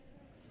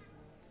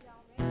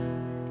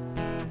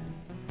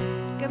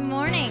Good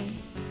morning.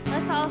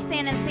 Let's all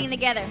stand and sing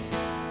together.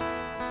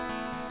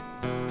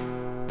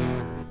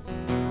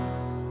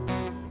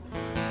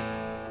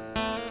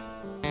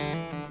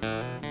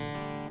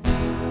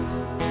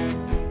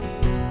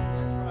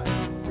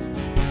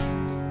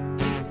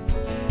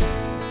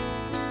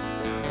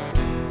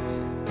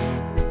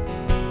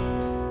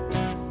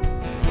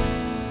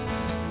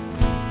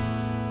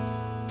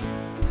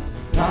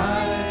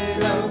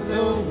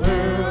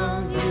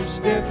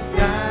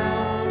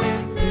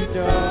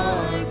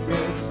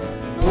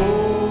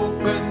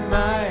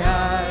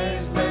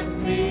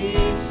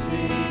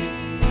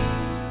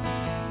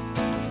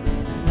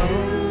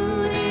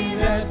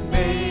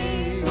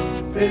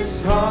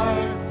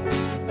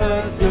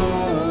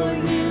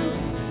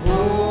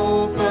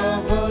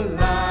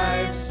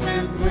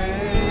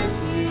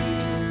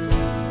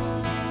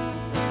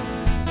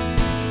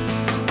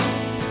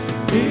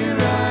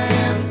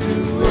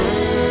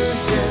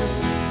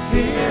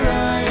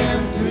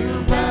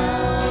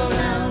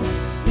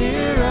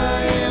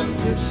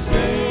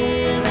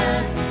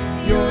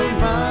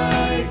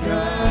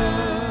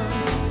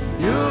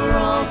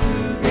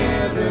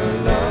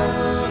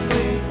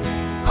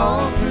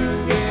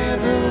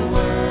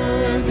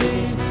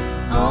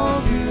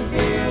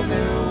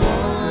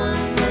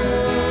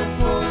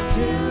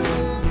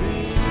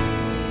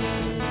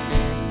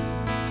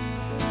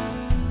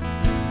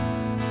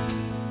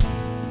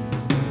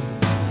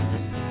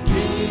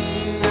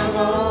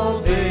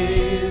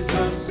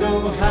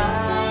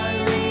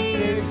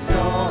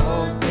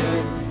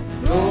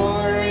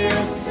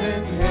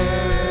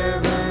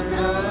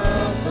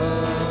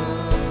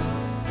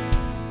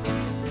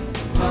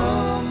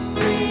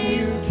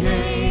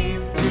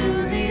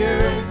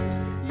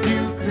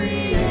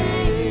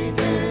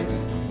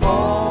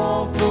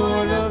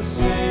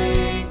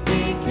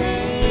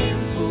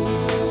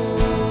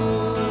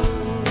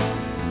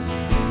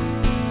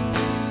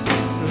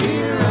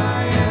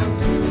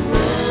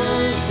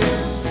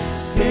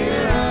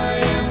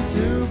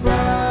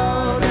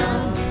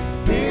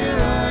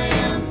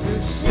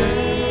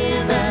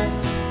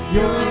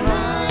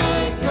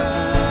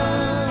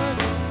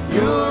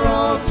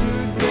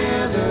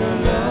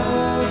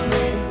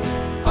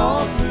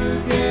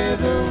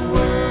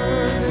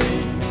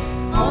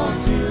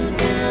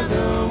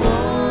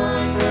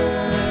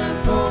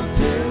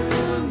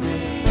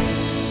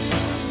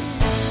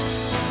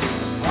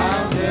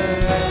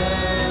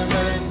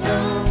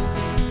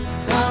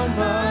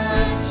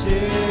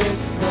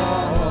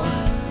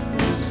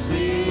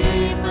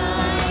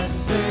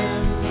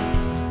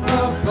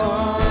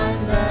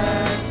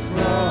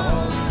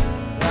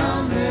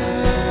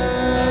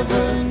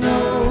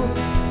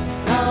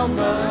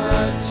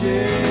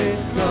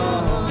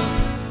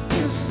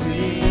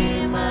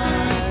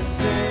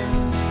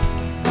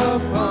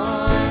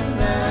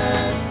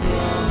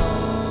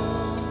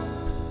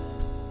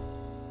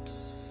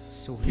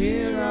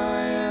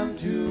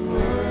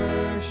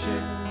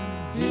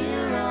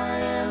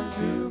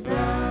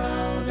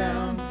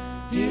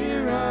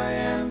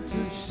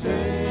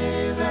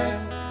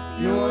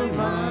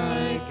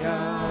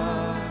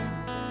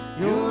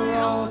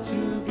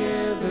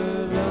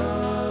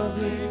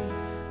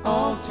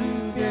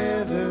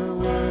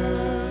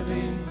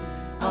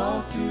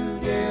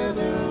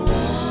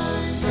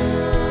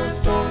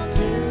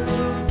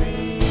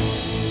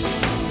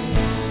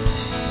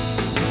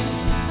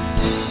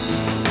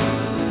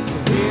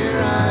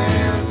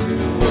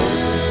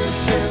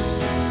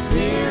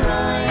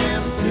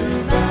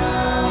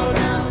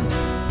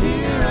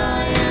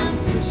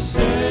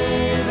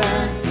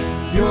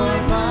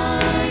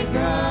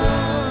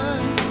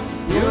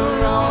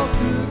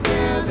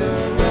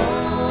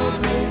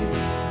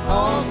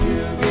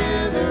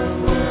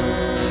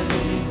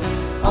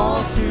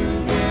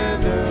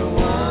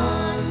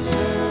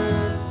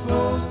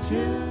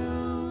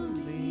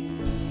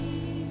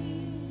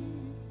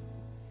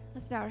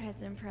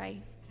 And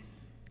pray.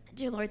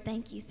 Dear Lord,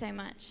 thank you so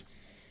much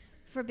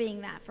for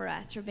being that for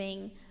us, for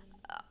being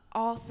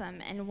awesome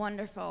and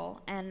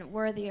wonderful and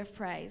worthy of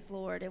praise,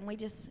 Lord. And we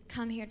just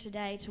come here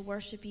today to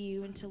worship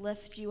you and to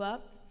lift you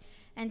up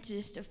and to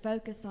just to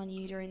focus on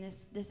you during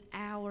this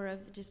hour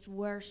of just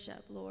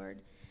worship, Lord.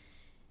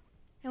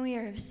 And we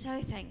are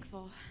so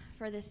thankful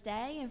for this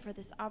day and for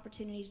this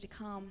opportunity to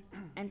come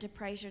and to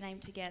praise your name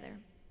together.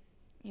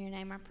 In your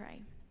name I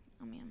pray.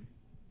 Amen.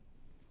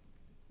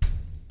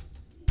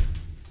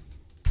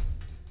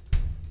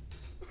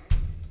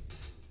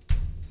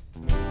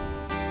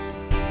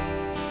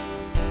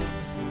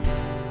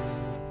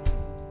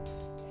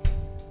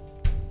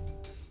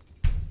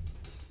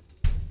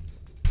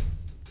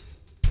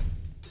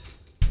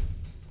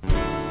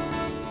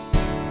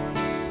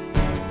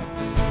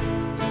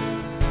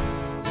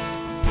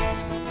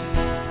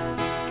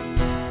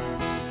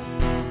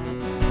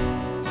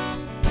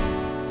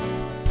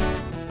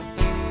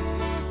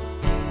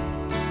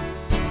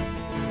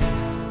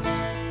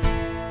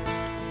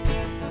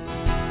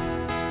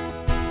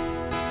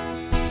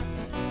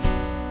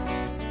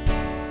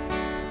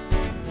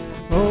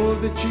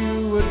 That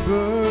you would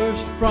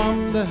burst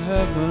from the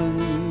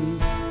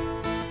heavens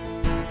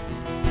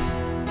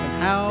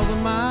how the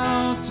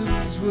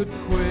mountains would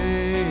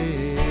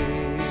quake,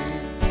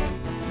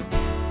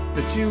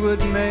 that you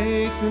would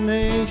make the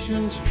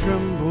nations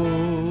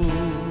tremble,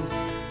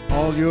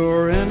 all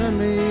your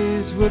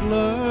enemies would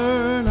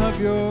learn of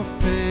your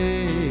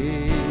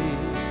faith.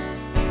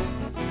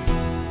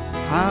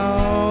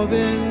 How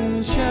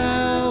then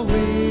shall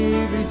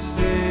we be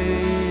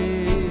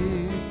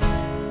saved?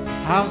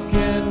 How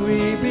can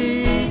we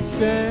be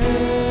saved?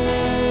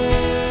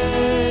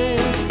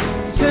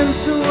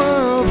 Since the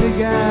world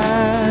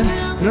began,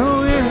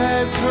 no ear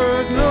has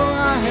heard, no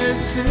eye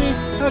has seen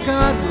a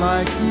God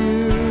like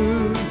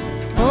you,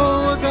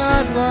 oh, a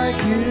God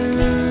like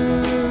you.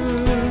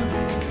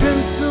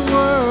 Since the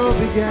world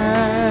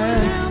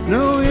began,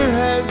 no ear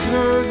has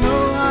heard,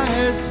 no eye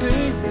has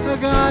seen a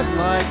God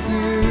like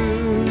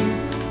you,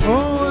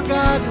 oh, a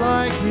God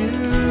like you.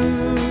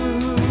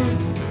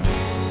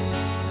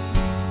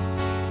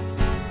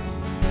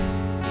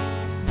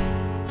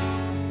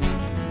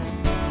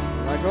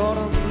 Like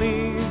autumn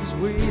leaves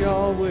we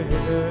all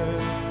wither,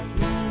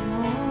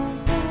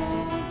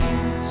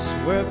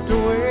 swept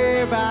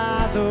away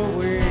by the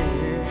wind.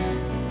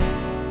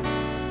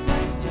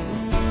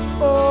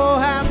 Oh,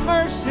 have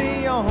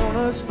mercy on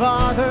us,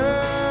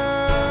 Father,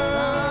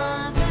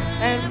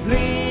 and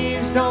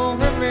please don't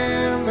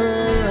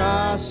remember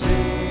our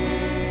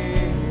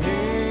sin.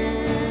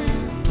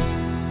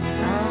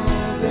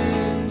 How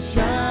then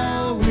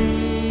shall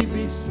we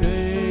be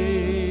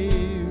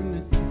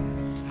saved?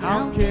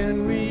 How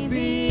can we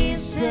be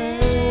saved?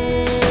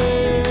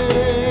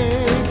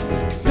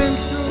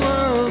 Since the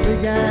world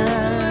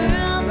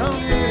began, no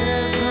ear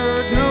has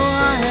heard, no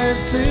eye has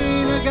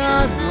seen a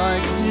God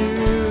like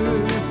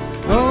you,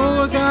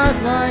 oh, a God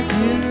like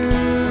you.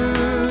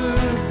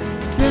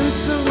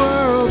 Since the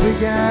world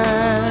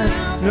began,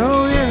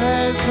 no ear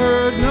has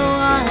heard, no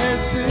eye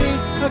has seen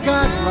a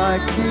God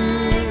like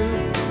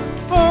you,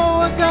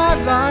 oh, a God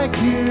like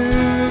you.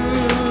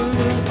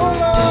 Oh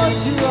Lord,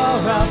 you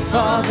are our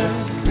Father,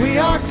 we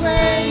are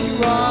clay,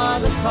 you are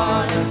the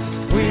Father,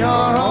 we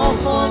are all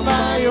formed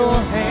by your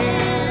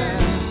hand,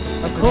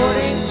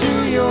 according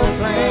to your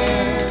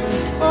plan.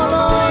 Oh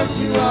Lord,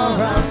 you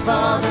are our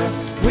Father,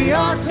 we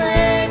are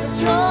clay, but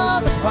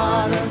you're the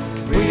Potter,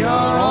 we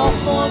are all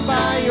formed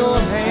by your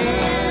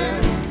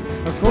hand,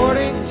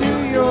 according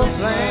to your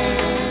plan.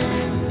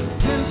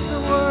 Since the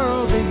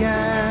world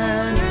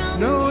began,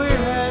 no ear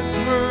has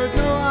heard,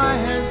 no eye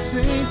has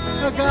seen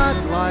a God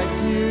like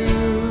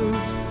you,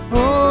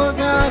 oh, a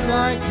God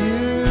like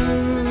you.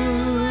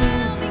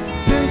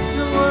 Since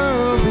the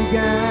world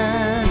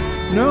began,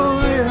 no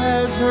ear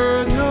has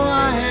heard, no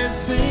eye has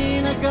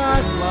seen a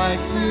God like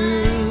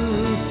you,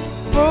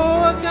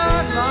 oh, a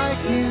God like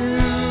you.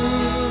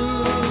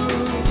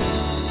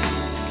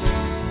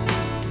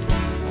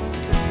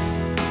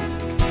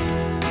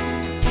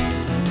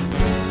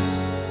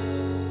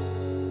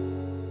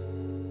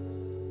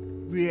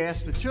 We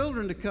ask the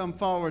children to come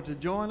forward to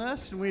join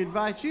us, and we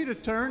invite you to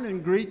turn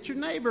and greet your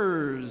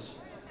neighbors.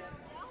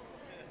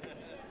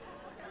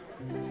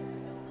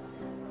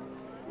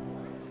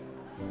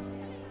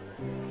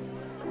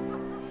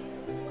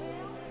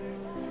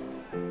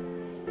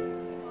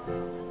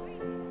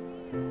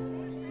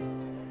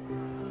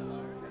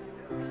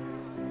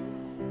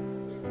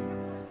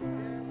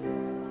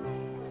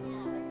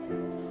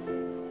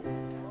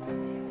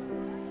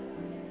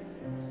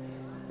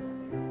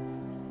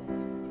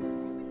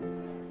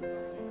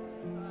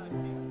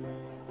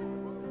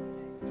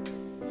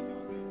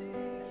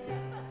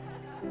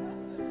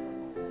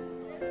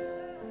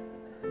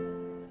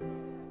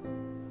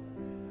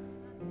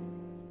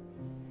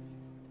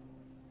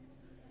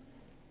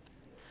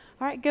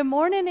 All right, good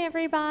morning,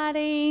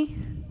 everybody.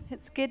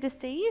 It's good to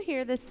see you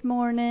here this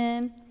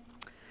morning.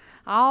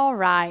 All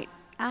right,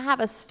 I have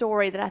a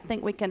story that I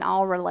think we can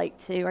all relate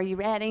to. Are you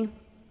ready?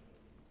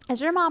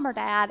 Has your mom or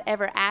dad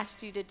ever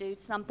asked you to do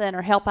something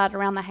or help out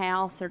around the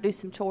house or do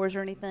some chores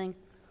or anything?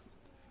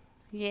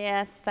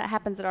 Yes, that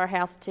happens at our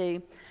house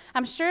too.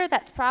 I'm sure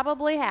that's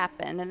probably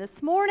happened. And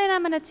this morning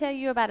I'm going to tell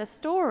you about a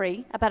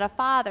story about a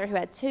father who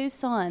had two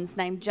sons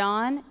named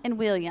John and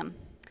William.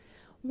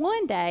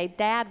 One day,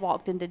 Dad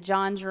walked into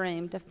John's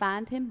room to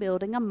find him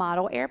building a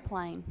model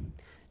airplane.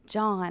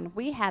 John,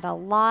 we had a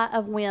lot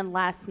of wind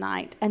last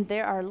night, and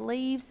there are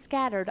leaves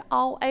scattered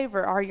all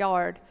over our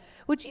yard.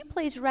 Would you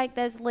please rake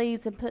those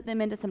leaves and put them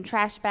into some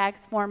trash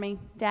bags for me?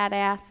 Dad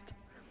asked.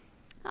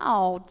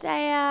 Oh,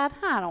 Dad,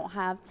 I don't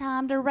have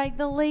time to rake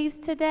the leaves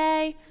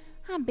today.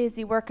 I'm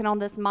busy working on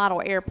this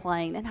model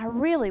airplane, and I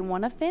really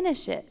want to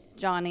finish it,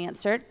 John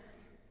answered.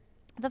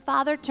 The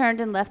father turned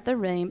and left the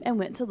room and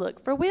went to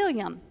look for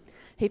William.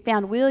 He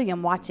found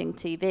William watching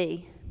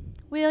TV.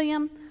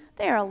 William,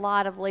 there are a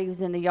lot of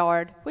leaves in the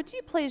yard. Would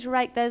you please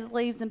rake those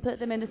leaves and put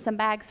them into some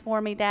bags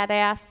for me, Dad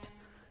asked.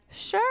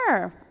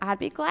 Sure, I'd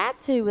be glad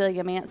to,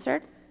 William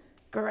answered.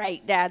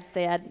 Great, Dad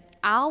said.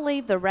 I'll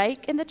leave the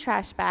rake and the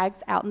trash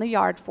bags out in the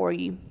yard for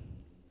you.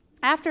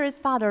 After his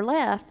father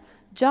left,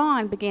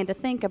 John began to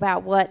think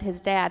about what his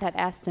dad had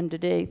asked him to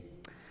do.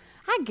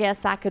 I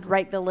guess I could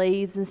rake the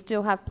leaves and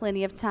still have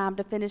plenty of time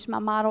to finish my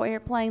model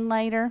airplane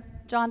later,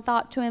 John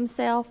thought to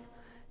himself.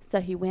 So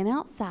he went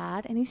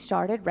outside and he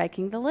started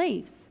raking the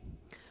leaves.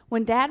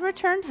 When Dad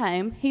returned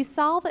home, he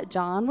saw that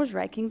John was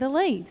raking the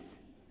leaves.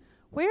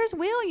 "Where's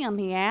William?"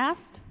 he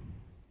asked.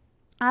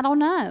 "I don't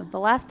know. The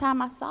last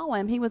time I saw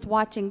him, he was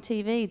watching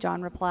TV,"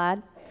 John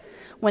replied.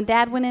 When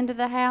Dad went into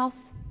the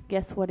house,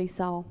 guess what he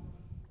saw?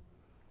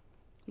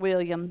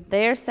 William.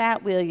 There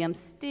sat William,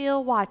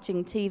 still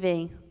watching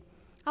TV.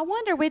 I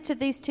wonder which of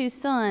these two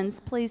sons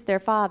pleased their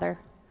father.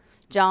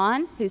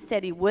 John, who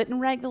said he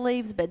wouldn't rake the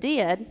leaves but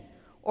did,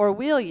 or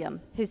William,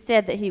 who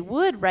said that he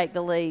would rake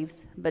the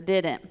leaves but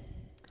didn't. In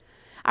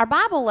our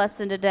Bible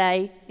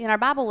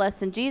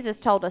lesson, Jesus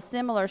told a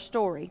similar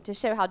story to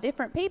show how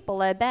different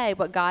people obey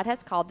what God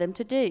has called them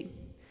to do.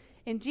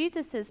 In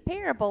Jesus'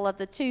 parable of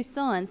the two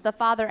sons, the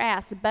father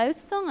asked both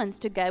sons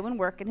to go and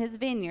work in his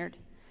vineyard.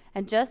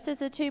 And just as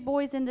the two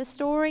boys in the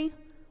story,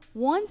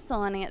 one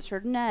son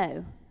answered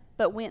no,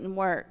 but went and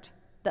worked.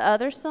 The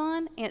other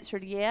son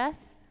answered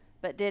yes,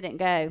 but didn't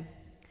go.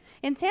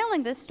 In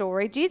telling this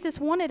story, Jesus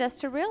wanted us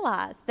to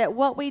realize that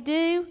what we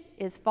do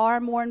is far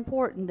more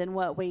important than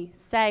what we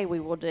say we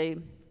will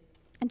do.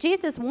 And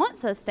Jesus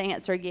wants us to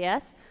answer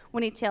yes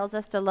when he tells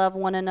us to love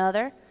one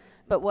another,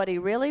 but what he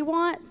really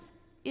wants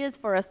is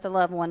for us to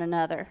love one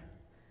another.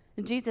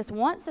 And Jesus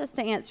wants us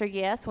to answer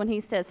yes when he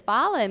says,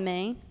 "Follow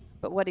me,"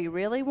 but what he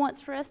really wants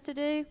for us to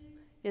do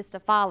is to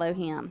follow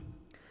him.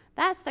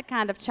 That's the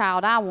kind of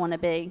child I want to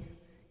be.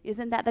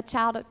 Isn't that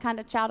the kind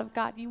of child of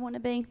God you want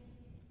to be?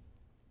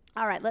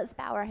 All right, let's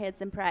bow our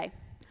heads and pray.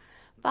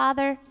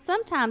 Father,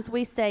 sometimes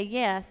we say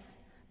yes,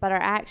 but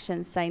our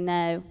actions say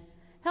no.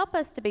 Help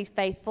us to be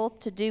faithful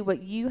to do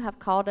what you have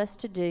called us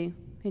to do.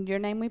 In your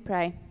name we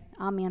pray.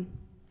 Amen.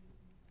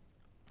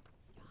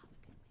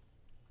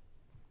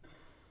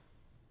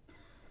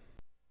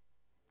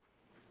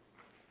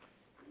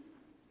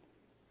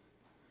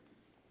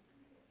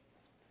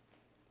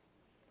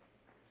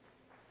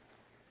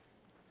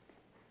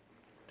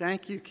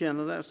 Thank you,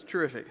 Kendall. That's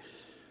terrific.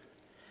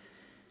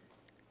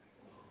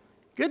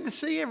 Good to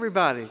see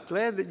everybody.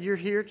 Glad that you're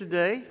here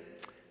today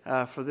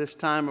for this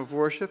time of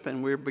worship,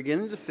 and we're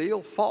beginning to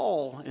feel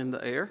fall in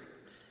the air,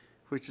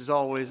 which is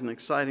always an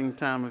exciting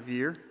time of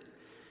year,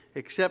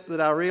 except that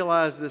I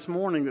realized this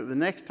morning that the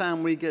next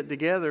time we get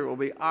together will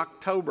be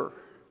October.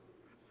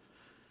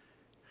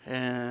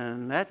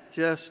 And that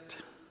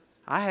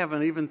I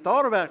haven't even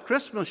thought about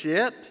Christmas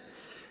yet.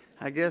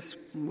 I guess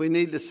we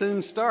need to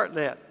soon start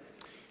that.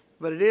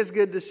 But it is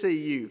good to see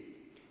you.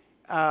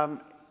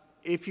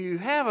 If you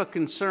have a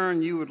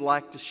concern you would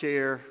like to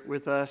share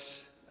with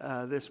us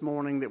this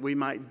morning that we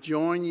might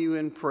join you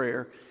in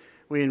prayer,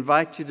 we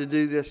invite you to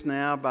do this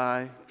now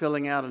by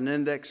filling out an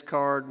index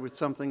card with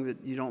something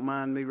that you don't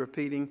mind me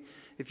repeating.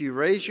 If you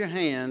raise your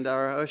hand,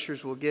 our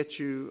ushers will get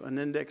you an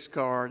index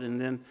card,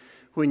 and then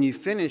when you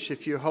finish,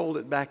 if you hold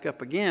it back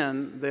up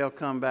again, they'll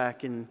come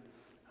back and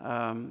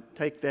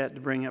take that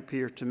to bring up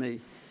here to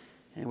me.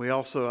 And we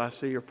also, I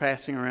see you're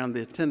passing around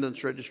the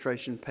attendance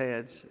registration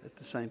pads at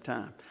the same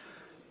time.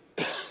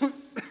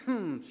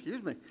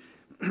 Excuse me.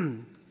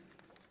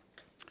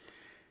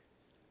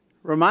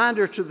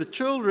 Reminder to the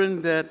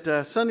children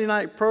that Sunday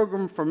night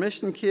program for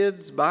Mission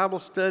Kids, Bible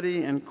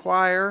study, and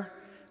choir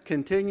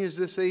continues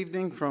this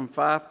evening from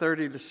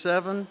 5:30 to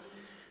 7.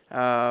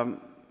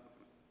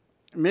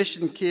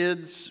 Mission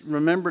Kids,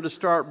 remember to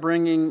start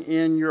bringing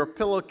in your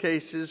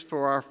pillowcases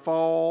for our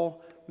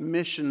fall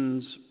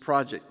missions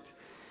project.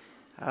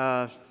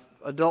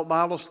 Adult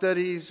Bible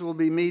studies will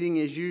be meeting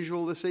as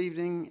usual this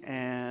evening.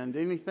 And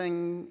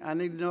anything I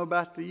need to know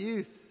about the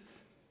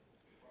youth?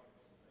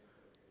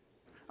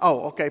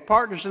 Oh, okay.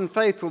 Partners in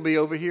Faith will be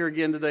over here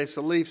again today,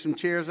 so leave some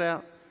chairs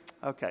out.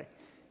 Okay.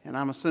 And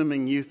I'm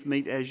assuming youth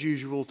meet as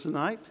usual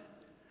tonight.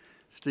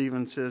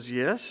 Stephen says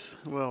yes.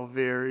 Well,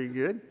 very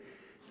good.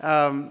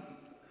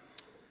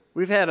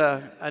 We've had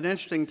an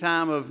interesting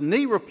time of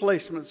knee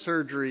replacement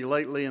surgery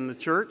lately in the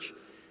church.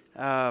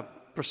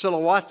 Priscilla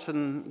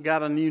Watson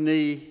got a new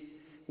knee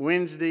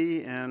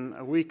Wednesday, and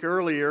a week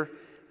earlier,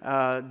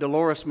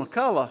 Dolores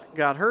McCullough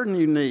got her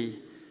new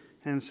knee.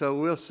 And so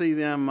we'll see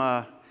them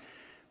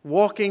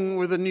walking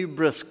with a new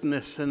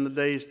briskness in the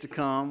days to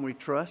come, we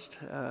trust,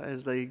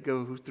 as they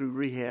go through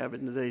rehab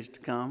in the days to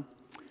come.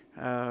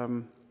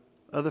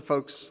 Other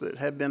folks that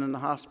have been in the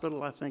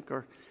hospital, I think,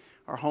 are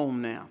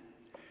home now.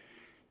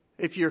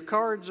 If your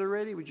cards are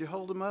ready, would you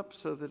hold them up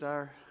so that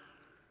our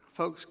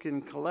folks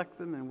can collect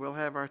them, and we'll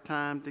have our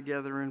time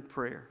together in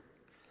prayer.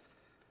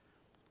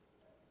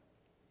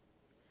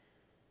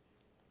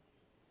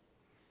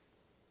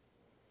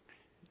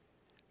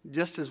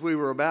 Just as we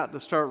were about to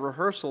start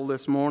rehearsal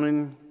this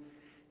morning,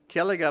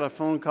 Kelly got a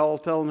phone call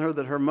telling her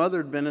that her mother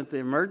had been at the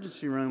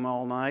emergency room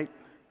all night.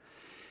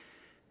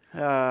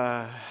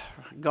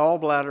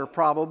 Gallbladder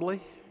probably.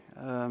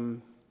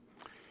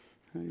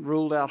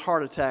 Ruled out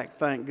heart attack,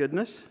 thank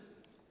goodness.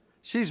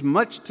 She's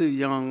much too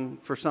young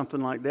for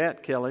something like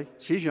that, Kelly.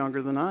 She's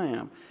younger than I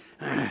am.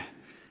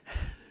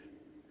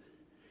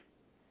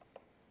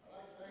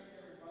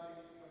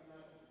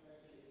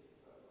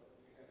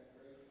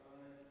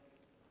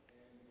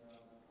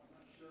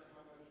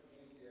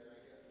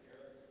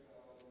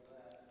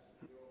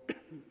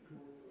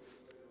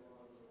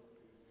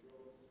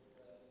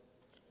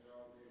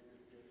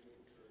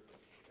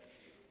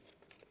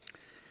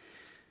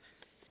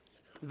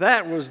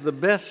 That was the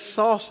best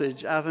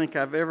sausage I think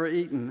I've ever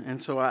eaten.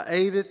 And so I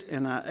ate it,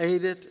 and I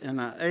ate it, and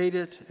I ate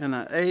it, and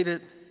I ate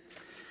it.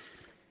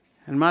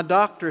 And my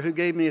doctor, who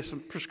gave me a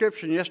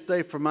prescription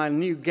yesterday for my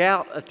new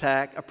gout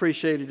attack,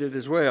 appreciated it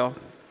as well.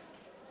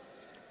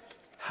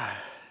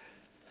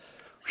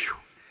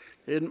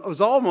 It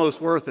was almost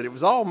worth it. It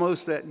was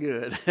almost that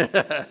good.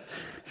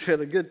 We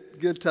had a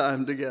good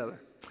time together.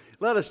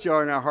 Let us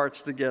join our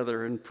hearts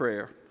together in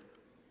prayer.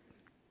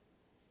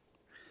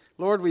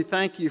 Lord, we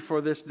thank you for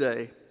this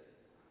day.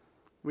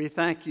 We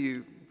thank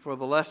you for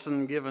the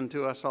lesson given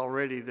to us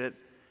already, that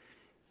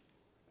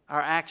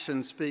our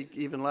actions speak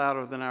even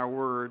louder than our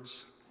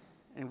words,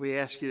 and we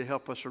ask you to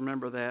help us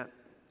remember that.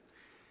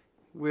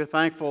 We're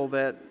thankful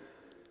that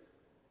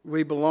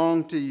we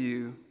belong to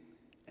you,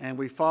 and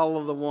we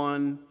follow the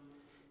one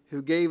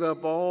who gave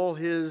up all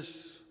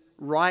his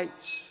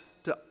rights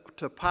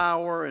to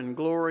power and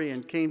glory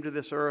and came to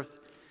this earth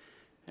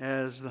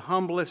as the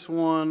humblest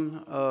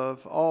one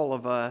of all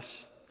of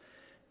us,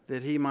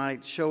 that he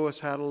might show us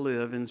how to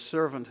live in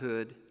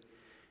servanthood.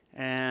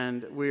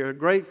 And we are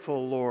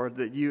grateful, Lord,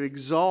 that you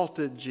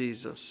exalted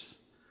Jesus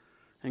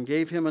and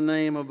gave him a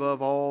name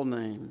above all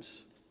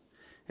names.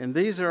 And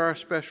these are our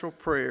special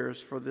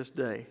prayers for this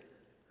day.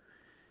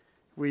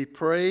 We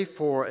pray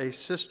for a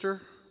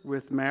sister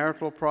with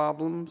marital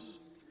problems.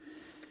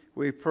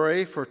 We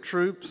pray for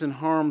troops in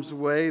harm's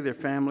way, their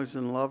families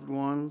and loved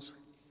ones.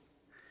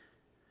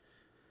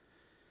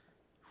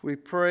 We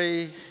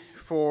pray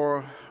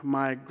for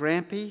my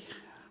grampy,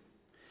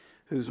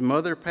 whose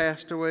mother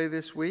passed away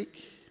this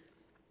week.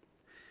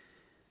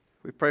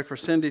 We pray for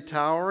Cindy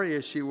Towery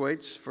as she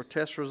waits for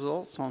test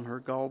results on her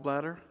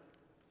gallbladder.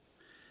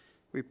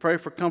 We pray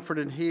for comfort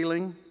and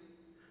healing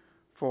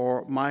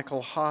for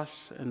Michael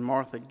Haas and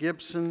Martha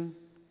Gibson,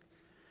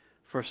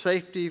 for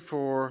safety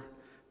for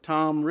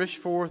Tom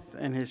Rishforth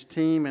and his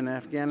team in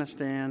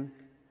Afghanistan,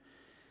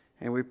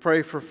 and we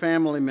pray for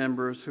family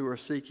members who are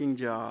seeking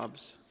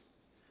jobs.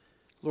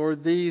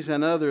 Lord, these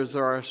and others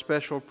are our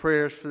special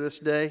prayers for this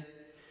day.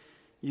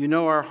 You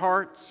know our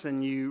hearts,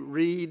 and you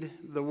read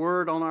the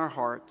word on our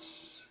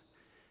hearts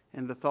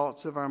and the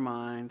thoughts of our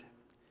mind.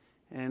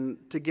 And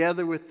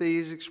together with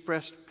these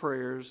expressed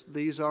prayers,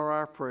 these are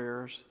our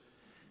prayers,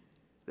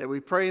 that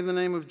we pray in the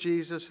name of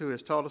Jesus, who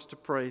has taught us to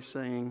pray,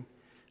 saying,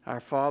 Our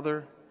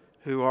Father,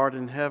 who art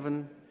in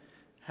heaven,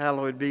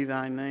 hallowed be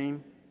thy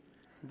name.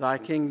 Thy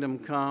kingdom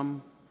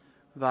come,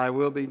 thy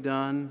will be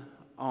done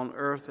on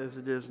earth as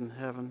it is in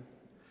heaven.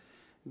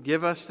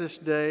 Give us this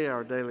day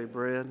our daily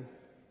bread,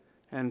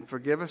 and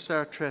forgive us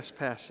our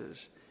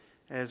trespasses,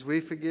 as we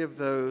forgive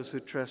those who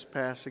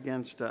trespass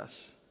against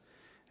us.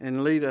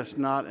 And lead us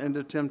not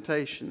into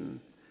temptation,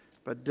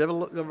 but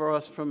deliver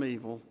us from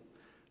evil.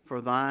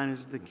 For thine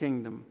is the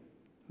kingdom,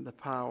 the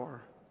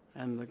power,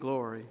 and the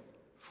glory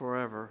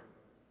forever.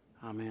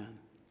 Amen.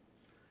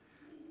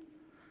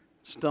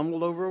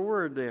 Stumbled over a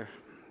word there.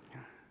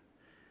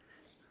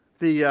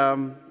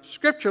 The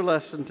scripture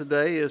lesson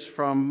today is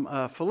from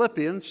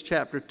Philippians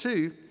chapter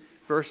 2,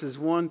 verses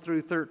 1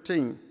 through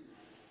 13.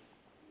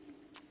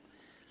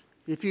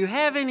 If you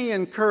have any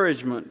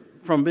encouragement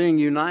from being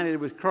united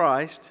with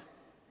Christ,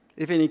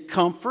 if any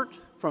comfort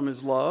from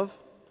his love,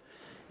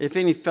 if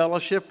any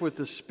fellowship with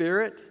the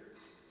Spirit,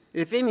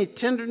 if any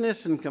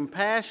tenderness and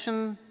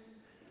compassion,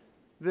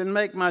 then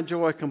make my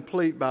joy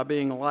complete by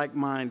being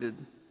like-minded,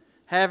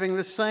 having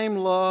the same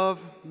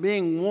love,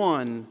 being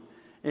one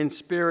in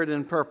spirit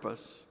and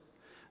purpose.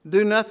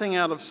 Do nothing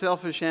out of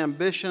selfish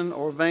ambition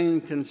or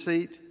vain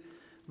conceit,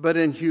 but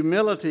in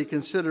humility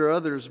consider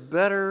others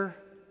better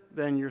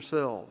than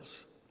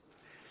yourselves.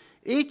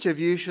 Each of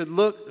you should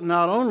look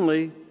not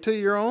only to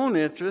your own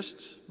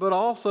interests, but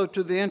also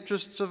to the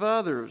interests of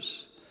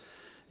others.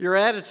 Your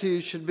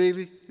attitude should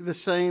be the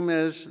same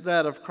as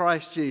that of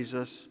Christ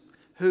Jesus,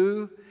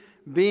 who,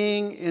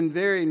 being in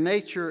very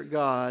nature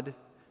God,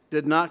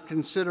 did not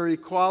consider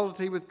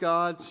equality with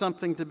God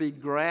something to be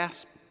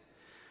grasped,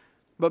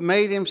 but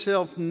made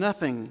himself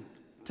nothing,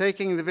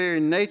 taking the very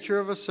nature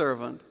of a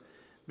servant,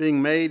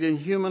 being made in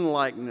human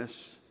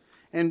likeness,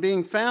 and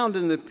being found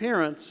in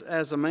appearance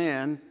as a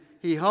man,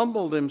 he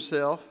humbled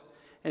himself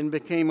and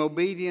became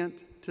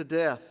obedient to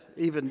death,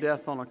 even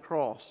death on a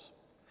cross.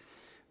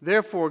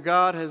 Therefore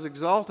God has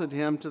exalted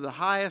him to the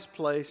highest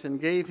place and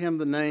gave him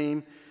the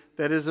name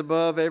that is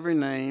above every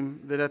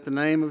name, that at the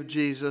name of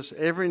Jesus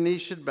every knee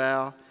should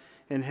bow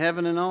in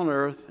heaven and on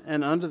earth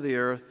and under the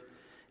earth,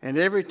 and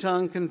every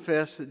tongue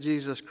confess that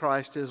Jesus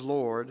Christ is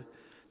Lord,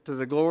 to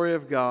the glory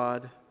of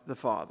God the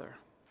Father.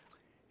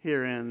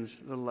 Here ends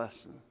the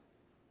lesson.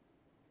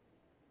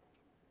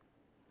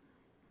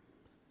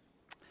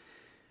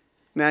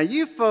 Now,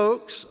 you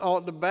folks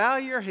ought to bow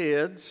your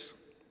heads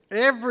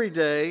every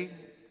day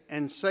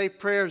and say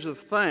prayers of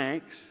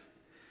thanks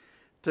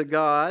to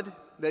God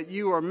that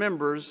you are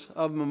members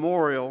of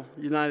Memorial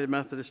United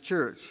Methodist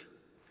Church.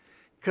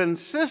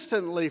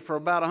 Consistently for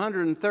about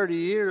 130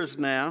 years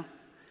now,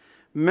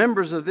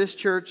 members of this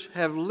church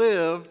have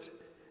lived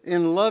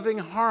in loving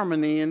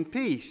harmony and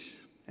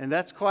peace, and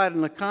that's quite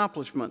an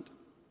accomplishment.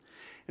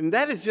 And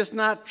that is just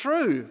not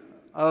true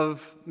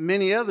of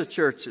many other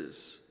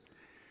churches.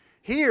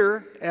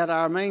 Here at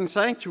our main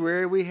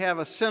sanctuary, we have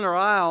a center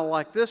aisle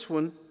like this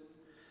one.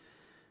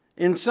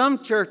 In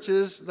some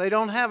churches, they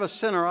don't have a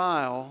center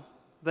aisle.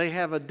 They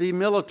have a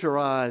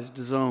demilitarized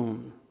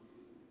zone.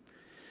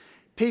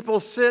 People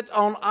sit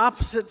on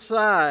opposite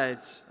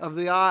sides of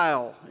the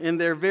aisle in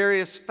their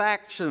various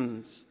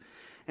factions,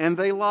 and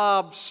they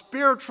lob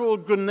spiritual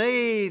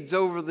grenades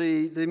over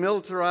the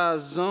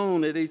demilitarized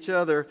zone at each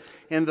other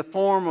in the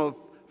form of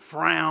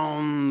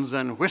frowns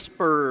and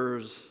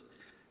whispers.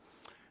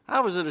 I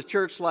was at a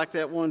church like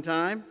that one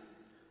time.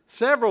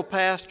 Several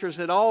pastors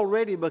had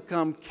already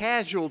become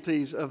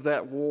casualties of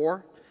that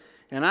war,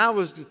 and I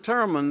was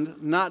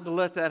determined not to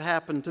let that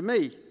happen to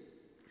me.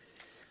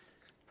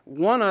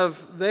 One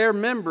of their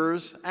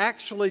members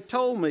actually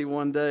told me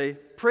one day,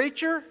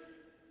 "Preacher,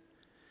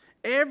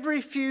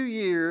 every few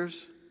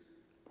years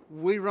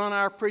we run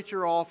our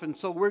preacher off, and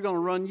so we're going to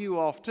run you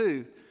off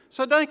too.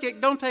 So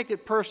don't take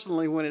it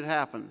personally when it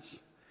happens."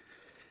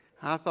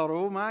 I thought,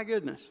 oh my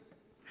goodness.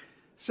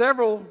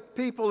 Several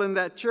people in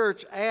that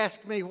church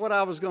asked me what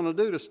I was going to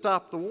do to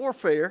stop the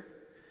warfare.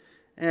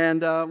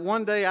 And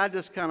one day I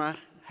just kind of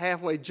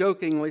halfway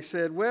jokingly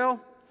said,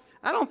 "Well,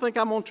 I don't think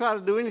I'm going to try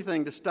to do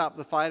anything to stop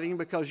the fighting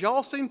because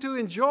y'all seem to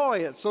enjoy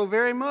it so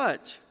very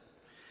much."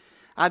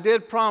 I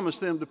did promise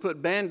them to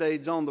put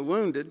Band-Aids on the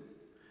wounded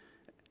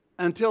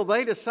until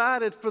they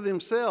decided for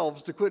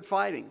themselves to quit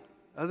fighting.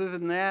 Other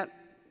than that,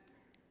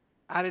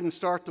 I didn't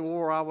start the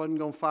war. I wasn't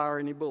going to fire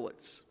any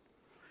bullets.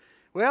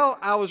 Well,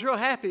 I was real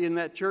happy in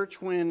that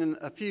church when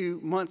a few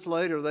months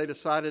later they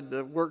decided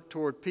to work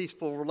toward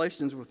peaceful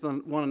relations with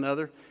one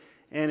another.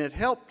 And it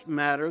helped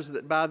matters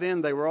that by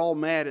then they were all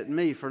mad at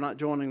me for not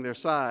joining their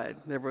side.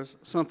 There was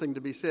something to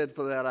be said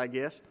for that, I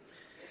guess.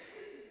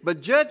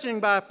 But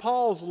judging by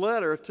Paul's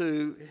letter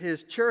to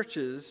his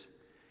churches,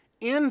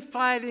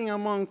 infighting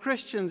among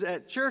Christians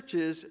at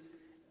churches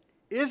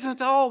isn't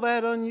all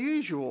that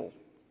unusual.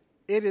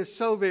 It is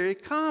so very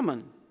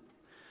common.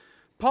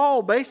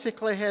 Paul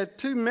basically had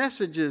two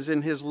messages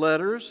in his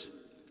letters.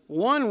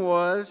 One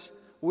was,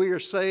 we are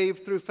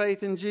saved through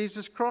faith in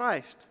Jesus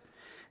Christ.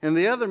 And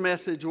the other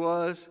message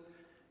was,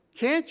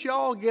 can't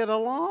y'all get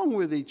along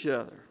with each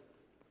other?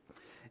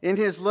 In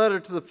his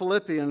letter to the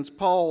Philippians,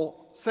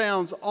 Paul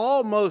sounds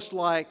almost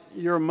like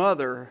your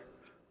mother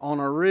on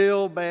a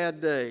real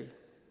bad day.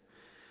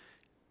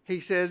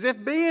 He says,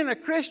 if being a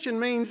Christian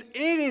means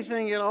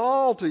anything at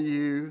all to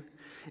you,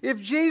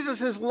 if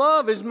Jesus'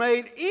 love has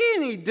made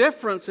any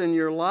difference in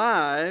your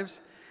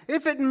lives,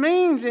 if it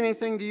means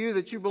anything to you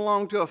that you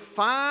belong to a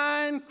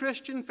fine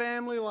Christian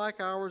family like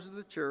ours at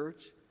the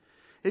church,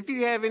 if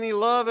you have any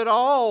love at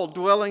all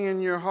dwelling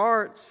in your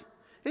hearts,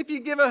 if you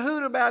give a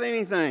hoot about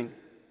anything,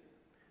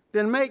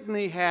 then make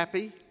me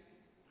happy.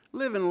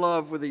 Live in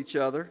love with each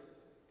other.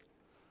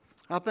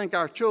 I think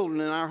our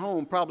children in our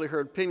home probably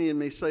heard Penny and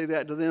me say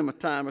that to them a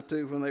time or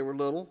two when they were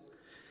little.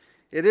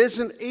 It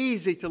isn't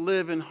easy to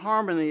live in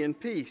harmony and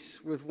peace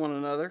with one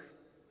another.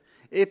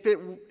 If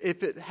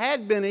it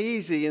had been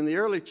easy in the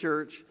early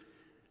church,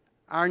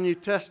 our New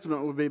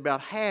Testament would be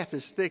about half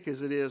as thick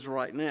as it is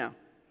right now.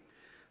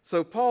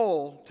 So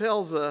Paul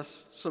tells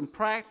us some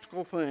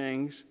practical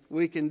things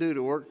we can do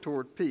to work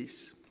toward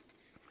peace.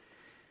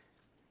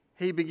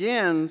 He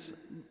begins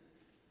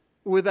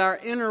with our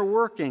inner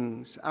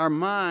workings, our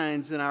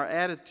minds, and our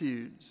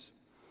attitudes.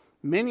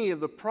 Many of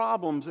the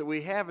problems that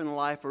we have in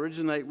life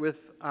originate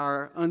with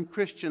our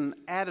unchristian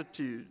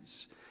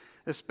attitudes,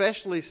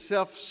 especially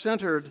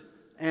self-centered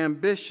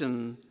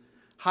ambition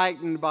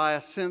heightened by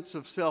a sense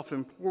of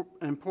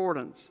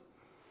self-importance.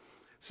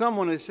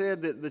 Someone has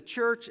said that the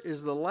church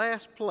is the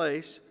last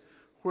place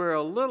where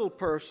a little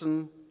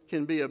person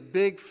can be a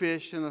big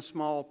fish in a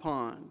small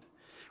pond.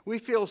 We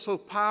feel so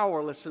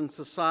powerless in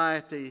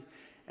society,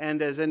 and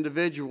as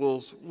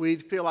individuals, we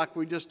feel like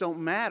we just don't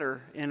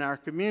matter in our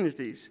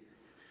communities.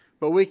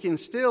 But we can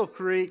still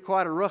create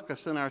quite a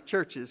ruckus in our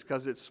churches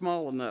because it's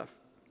small enough.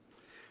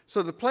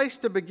 So the place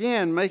to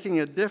begin making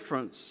a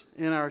difference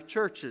in our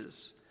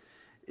churches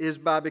is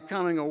by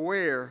becoming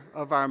aware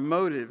of our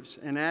motives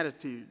and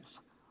attitudes.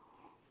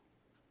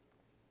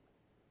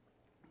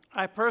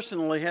 I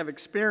personally have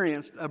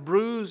experienced a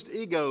bruised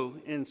ego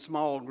in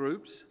small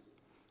groups,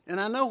 and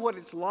I know what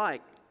it's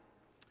like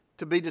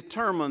to be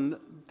determined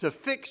to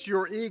fix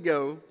your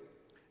ego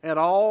at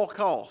all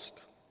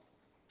cost,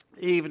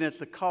 even at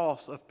the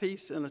cost of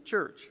peace in a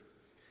church.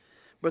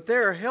 But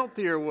there are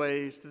healthier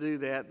ways to do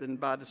that than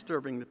by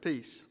disturbing the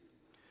peace.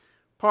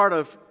 Part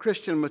of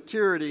Christian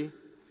maturity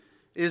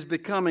is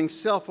becoming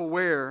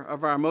self-aware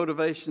of our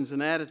motivations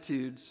and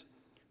attitudes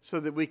so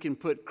that we can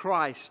put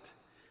Christ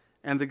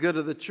and the good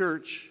of the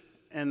church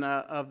and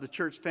of the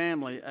church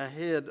family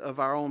ahead of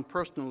our own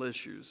personal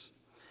issues.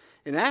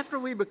 And after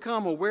we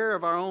become aware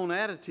of our own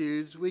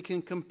attitudes, we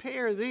can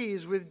compare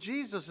these with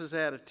Jesus'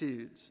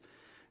 attitudes.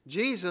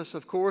 Jesus,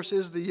 of course,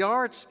 is the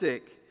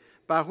yardstick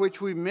by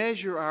which we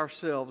measure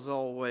ourselves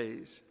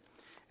always.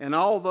 And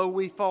although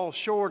we fall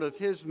short of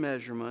his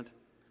measurement,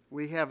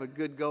 we have a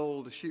good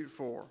goal to shoot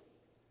for.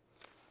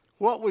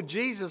 What would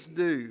Jesus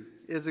do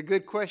is a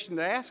good question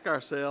to ask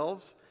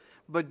ourselves,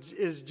 but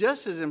is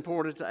just as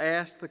important to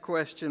ask the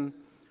question,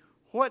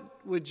 what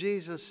would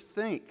Jesus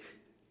think?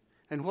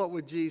 And what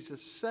would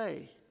Jesus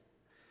say?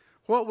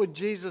 What would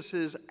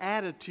Jesus'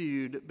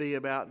 attitude be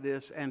about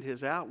this and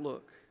his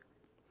outlook?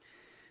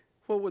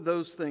 What would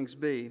those things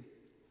be?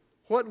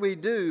 What we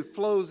do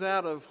flows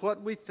out of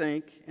what we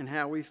think and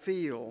how we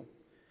feel.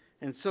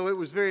 And so it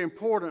was very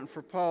important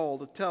for Paul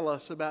to tell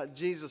us about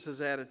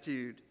Jesus'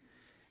 attitude.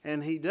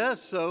 And he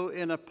does so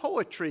in a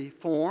poetry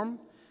form,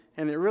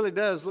 and it really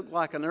does look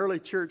like an early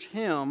church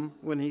hymn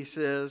when he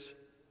says,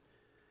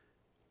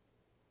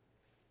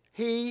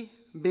 "He,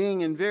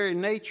 being in very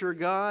nature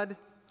God,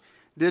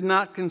 did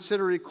not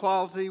consider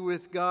equality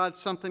with God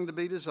something to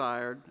be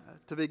desired,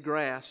 to be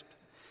grasped,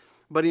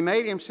 but he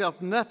made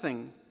himself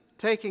nothing,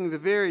 taking the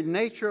very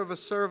nature of a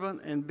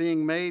servant and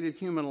being made in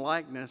human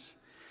likeness,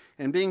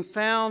 and being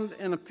found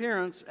in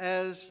appearance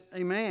as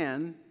a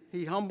man,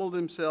 he humbled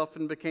himself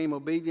and became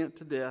obedient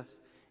to death,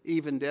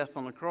 even death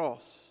on the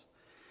cross.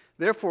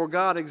 Therefore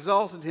God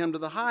exalted him to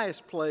the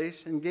highest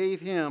place and gave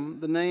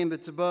him the name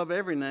that's above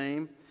every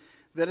name,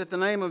 that at the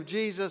name of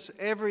Jesus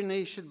every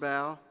knee should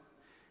bow,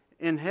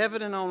 in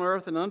heaven and on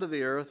earth and under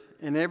the earth,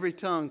 and every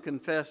tongue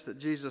confess that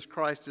Jesus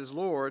Christ is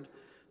Lord,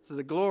 to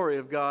the glory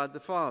of God the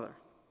Father."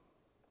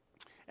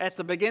 At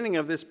the beginning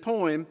of this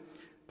poem,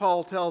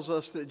 Paul tells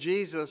us that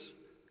Jesus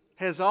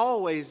has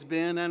always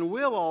been and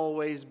will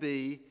always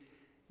be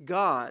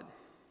God.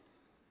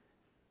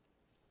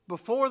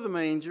 Before the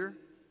manger,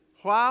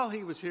 while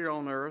he was here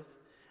on earth,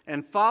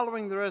 and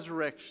following the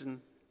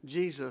resurrection,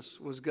 Jesus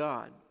was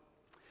God.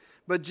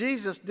 But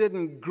Jesus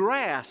didn't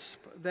grasp,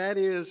 that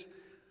is,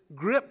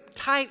 grip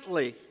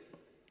tightly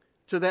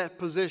to that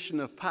position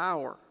of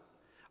power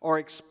or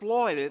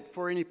exploit it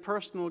for any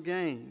personal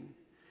gain.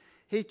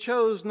 He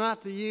chose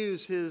not to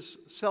use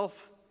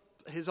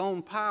his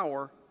own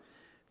power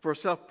for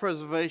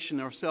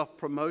self-preservation or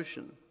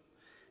self-promotion.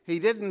 He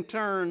didn't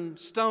turn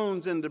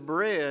stones into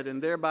bread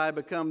and thereby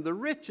become the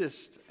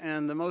richest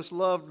and the most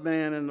loved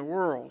man in the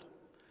world.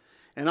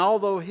 And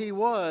although he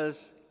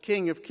was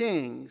King of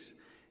Kings,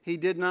 he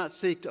did not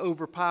seek to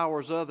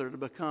overpower others to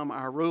become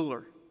our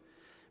ruler.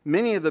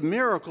 Many of the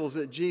miracles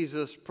that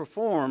Jesus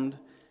performed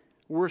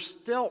were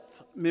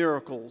stealth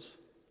miracles.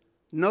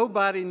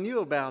 Nobody knew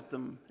about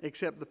them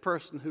except the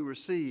person who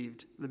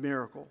received the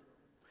miracle.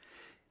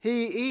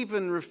 He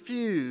even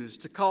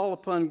refused to call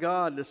upon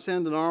God to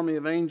send an army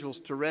of angels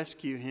to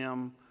rescue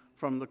him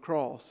from the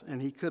cross,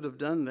 and he could have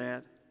done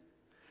that.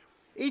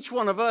 Each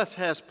one of us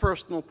has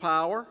personal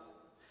power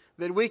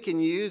that we can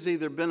use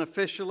either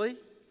beneficially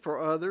for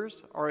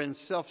others or in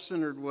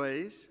self-centered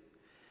ways.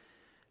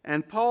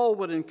 And Paul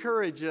would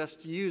encourage us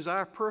to use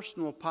our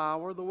personal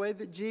power the way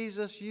that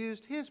Jesus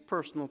used his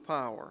personal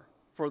power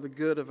for the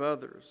good of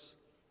others.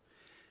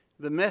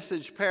 The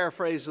Message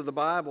paraphrase of the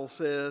Bible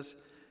says,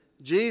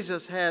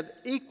 Jesus had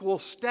equal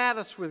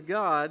status with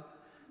God,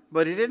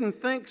 but he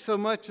didn't think so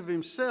much of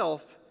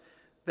himself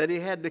that he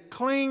had to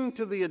cling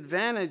to the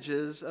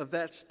advantages of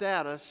that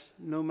status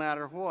no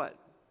matter what.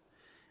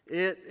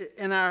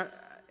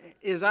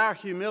 Is our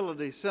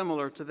humility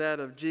similar to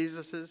that of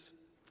Jesus's?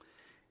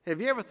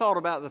 Have you ever thought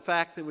about the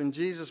fact that when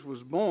Jesus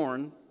was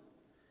born,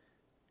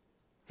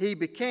 he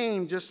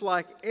became just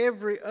like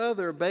every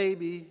other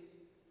baby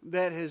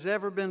that has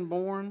ever been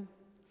born?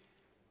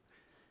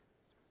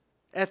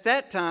 At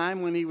that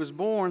time, when he was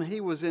born,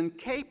 he was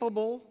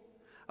incapable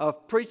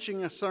of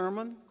preaching a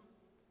sermon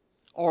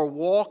or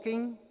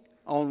walking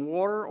on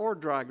water or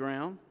dry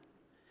ground.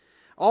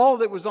 All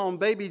that was on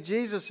baby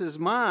Jesus'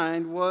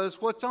 mind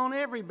was what's on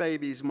every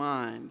baby's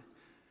mind.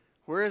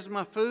 Where is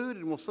my food,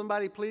 and will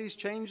somebody please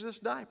change this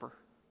diaper?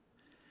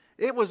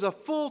 It was a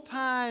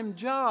full-time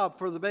job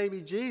for the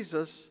baby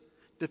Jesus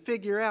to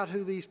figure out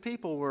who these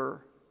people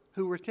were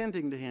who were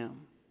tending to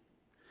him.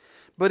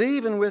 But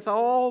even with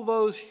all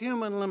those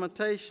human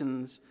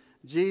limitations,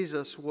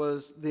 Jesus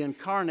was the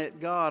incarnate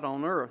God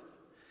on earth.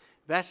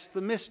 That's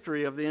the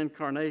mystery of the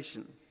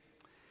incarnation.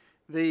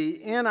 The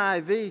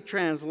NIV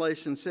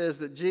translation says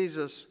that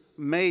Jesus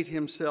made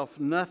himself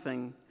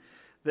nothing.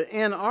 The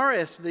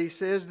NRSV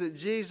says that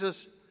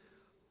Jesus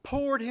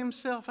poured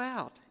himself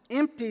out,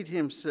 emptied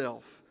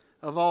himself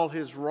of all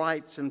his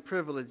rights and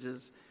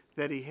privileges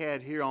that he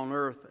had here on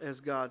earth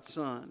as God's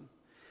Son.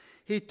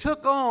 He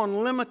took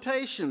on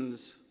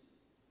limitations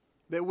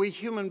that we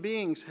human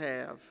beings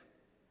have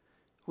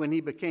when he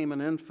became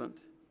an infant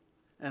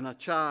and a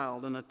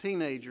child and a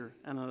teenager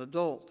and an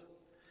adult.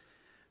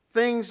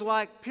 Things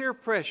like peer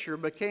pressure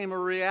became a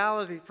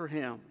reality for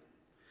him.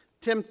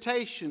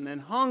 Temptation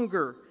and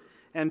hunger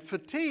and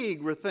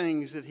fatigue were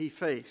things that he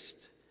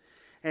faced.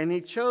 And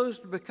he chose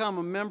to become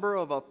a member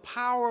of a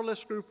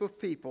powerless group of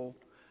people,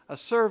 a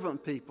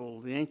servant people,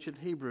 the ancient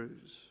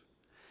Hebrews.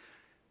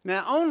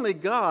 Now, only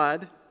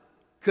God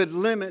could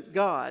limit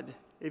God,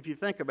 if you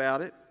think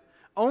about it.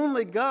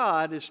 Only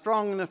God is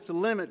strong enough to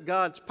limit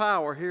God's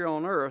power here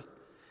on earth.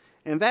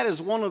 And that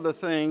is one of the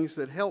things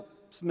that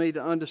helps me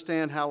to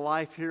understand how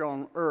life here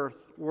on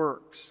earth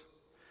works.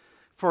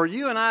 For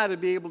you and I to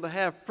be able to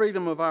have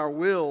freedom of our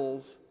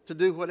wills to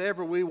do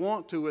whatever we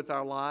want to with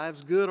our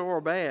lives, good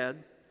or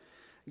bad,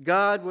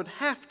 God would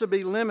have to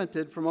be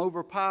limited from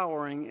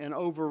overpowering and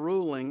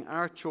overruling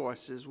our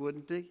choices,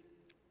 wouldn't he?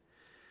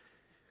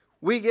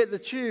 We get to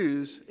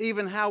choose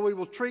even how we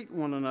will treat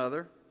one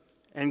another,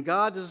 and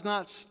God does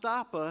not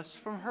stop us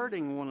from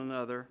hurting one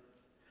another.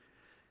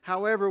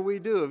 However, we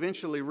do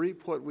eventually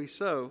reap what we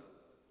sow,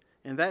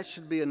 and that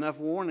should be enough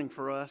warning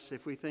for us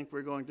if we think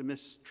we're going to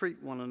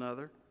mistreat one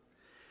another.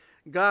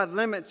 God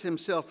limits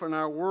himself in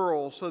our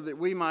world so that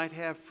we might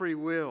have free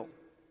will.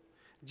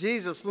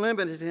 Jesus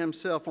limited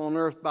himself on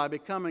earth by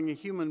becoming a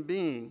human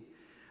being,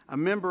 a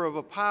member of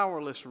a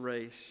powerless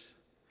race.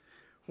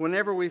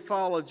 Whenever we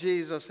follow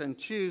Jesus and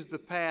choose the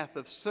path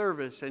of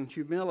service and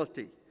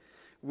humility,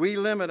 we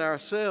limit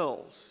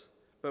ourselves,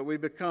 but we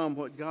become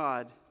what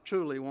God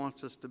truly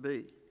wants us to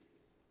be.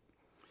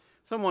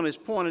 Someone has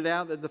pointed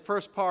out that the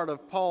first part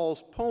of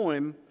Paul's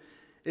poem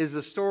is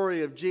the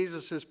story of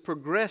Jesus'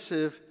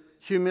 progressive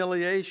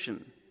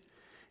humiliation.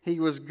 He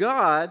was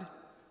God,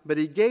 but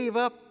he gave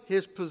up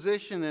his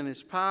position and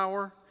his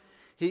power.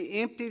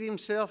 He emptied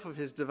himself of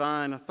his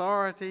divine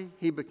authority.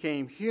 He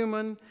became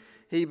human.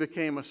 He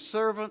became a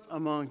servant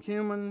among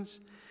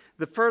humans.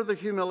 The further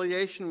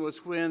humiliation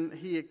was when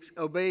he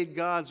obeyed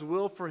God's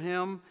will for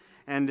him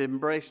and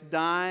embraced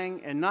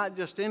dying, and not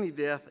just any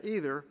death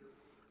either,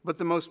 but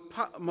the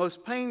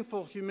most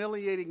painful,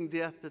 humiliating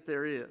death that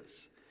there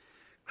is.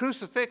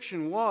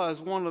 Crucifixion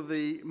was one of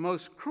the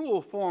most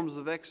cruel forms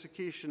of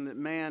execution that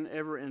man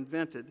ever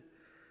invented.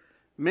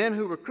 Men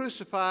who were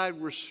crucified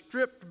were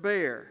stripped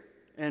bare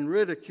and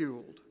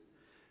ridiculed.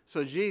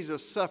 So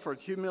Jesus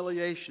suffered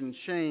humiliation,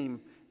 shame,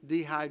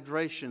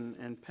 dehydration,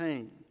 and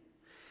pain.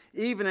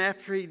 Even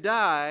after he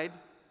died,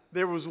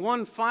 there was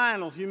one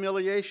final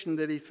humiliation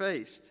that he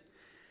faced.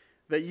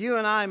 That you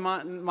and I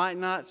might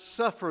not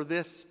suffer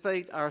this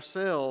fate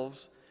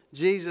ourselves,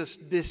 Jesus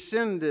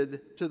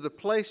descended to the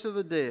place of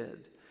the dead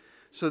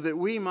so that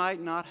we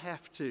might not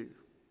have to.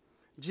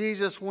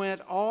 Jesus went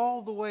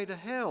all the way to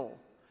hell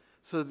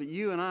so that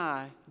you and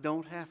I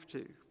don't have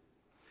to.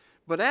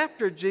 But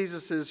after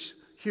Jesus'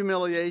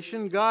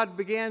 humiliation, God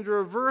began to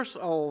reverse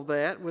all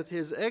that with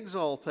his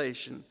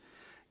exaltation.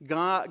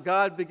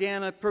 God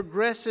began a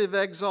progressive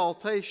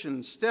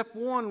exaltation. Step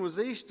one was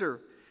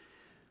Easter,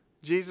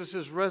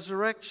 Jesus'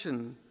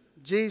 resurrection.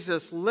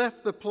 Jesus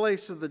left the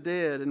place of the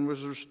dead and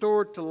was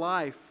restored to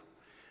life.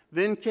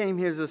 Then came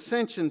his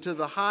ascension to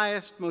the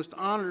highest, most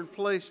honored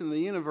place in the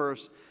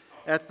universe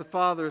at the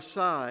Father's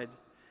side,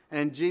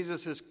 and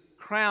Jesus'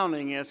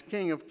 crowning as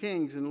King of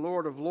Kings and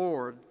Lord of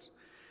Lords.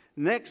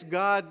 Next,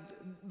 God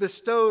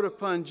bestowed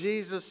upon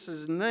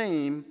Jesus'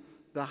 name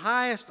the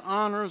highest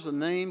honors a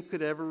name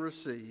could ever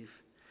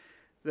receive.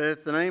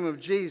 That the name of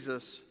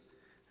Jesus,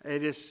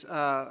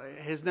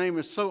 his name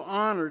is so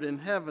honored in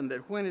heaven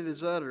that when it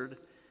is uttered,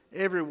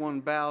 everyone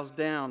bows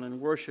down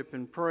in worship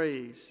and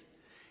praise.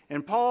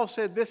 And Paul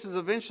said this is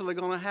eventually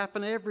going to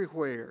happen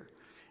everywhere.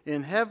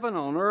 In heaven,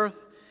 on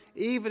earth,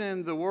 even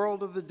in the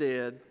world of the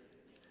dead,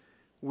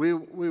 we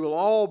will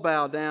all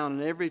bow down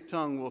and every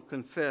tongue will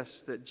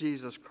confess that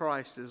Jesus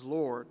Christ is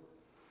Lord.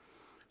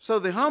 So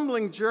the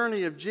humbling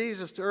journey of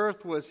Jesus to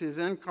earth was his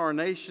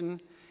incarnation,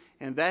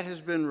 and that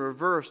has been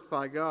reversed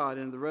by God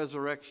in the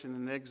resurrection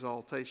and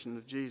exaltation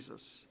of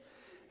Jesus.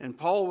 And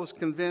Paul was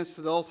convinced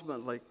that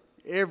ultimately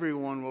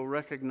everyone will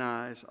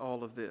recognize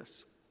all of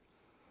this.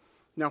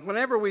 Now,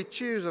 whenever we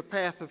choose a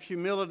path of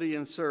humility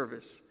and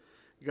service,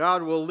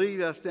 God will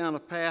lead us down a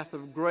path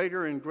of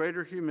greater and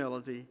greater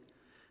humility.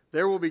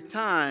 There will be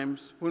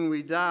times when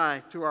we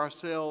die to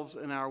ourselves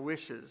and our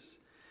wishes,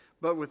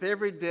 but with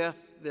every death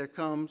there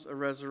comes a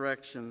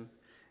resurrection,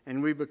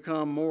 and we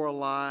become more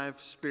alive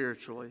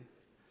spiritually.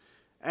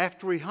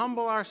 After we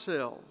humble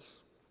ourselves,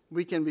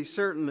 we can be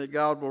certain that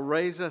God will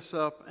raise us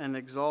up and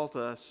exalt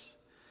us.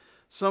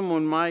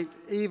 Someone might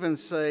even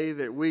say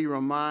that we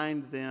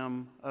remind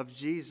them of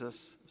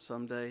Jesus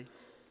someday.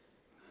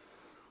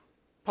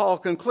 Paul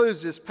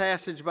concludes this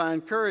passage by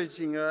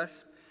encouraging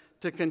us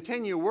to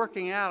continue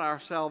working out our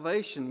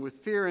salvation with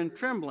fear and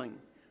trembling,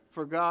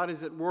 for God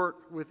is at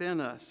work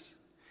within us.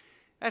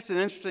 That's an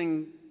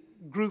interesting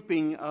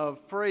grouping of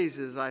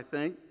phrases, I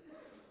think.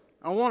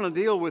 I want to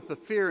deal with the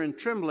fear and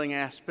trembling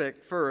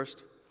aspect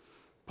first.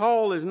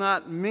 Paul is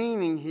not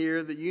meaning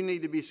here that you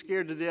need to be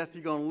scared to death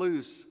you're going to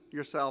lose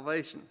your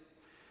salvation.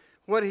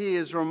 What he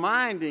is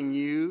reminding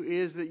you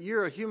is that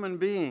you're a human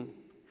being,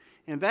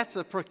 and that's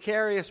a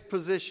precarious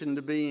position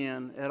to be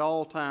in at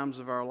all times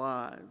of our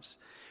lives.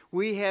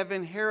 We have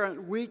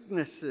inherent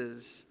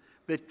weaknesses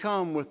that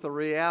come with the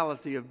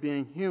reality of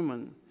being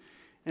human.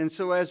 And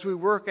so as we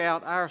work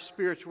out our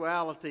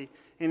spirituality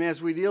and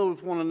as we deal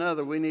with one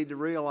another, we need to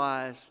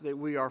realize that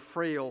we are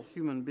frail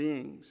human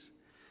beings.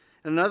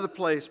 In another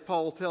place,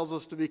 Paul tells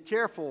us to be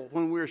careful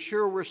when we're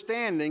sure we're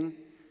standing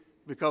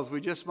because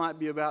we just might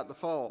be about to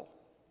fall.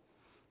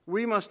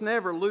 We must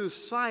never lose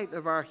sight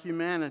of our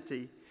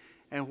humanity.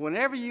 And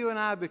whenever you and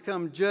I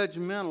become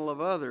judgmental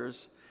of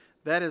others,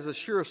 that is a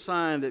sure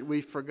sign that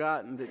we've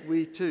forgotten that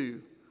we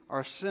too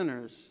are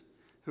sinners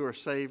who are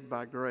saved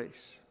by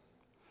grace.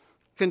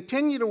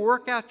 Continue to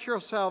work out your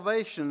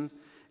salvation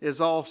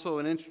is also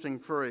an interesting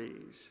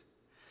phrase.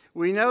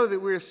 We know that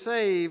we're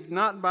saved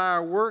not by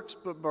our works,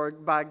 but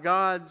by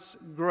God's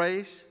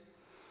grace.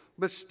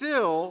 But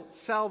still,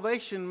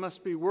 salvation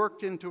must be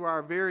worked into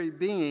our very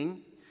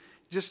being,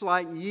 just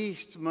like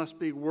yeast must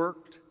be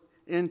worked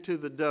into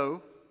the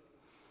dough,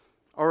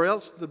 or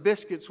else the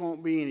biscuits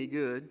won't be any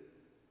good.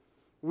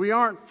 We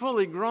aren't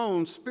fully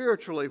grown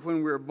spiritually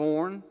when we're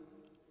born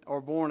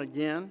or born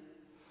again.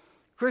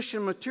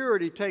 Christian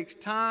maturity takes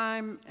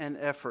time and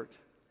effort.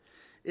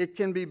 It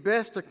can be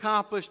best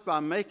accomplished by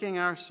making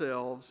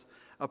ourselves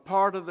a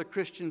part of the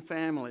Christian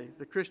family,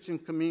 the Christian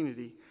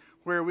community,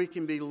 where we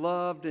can be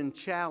loved and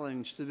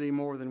challenged to be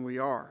more than we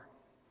are.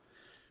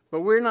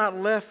 But we're not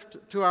left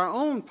to our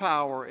own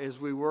power as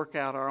we work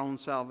out our own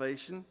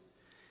salvation,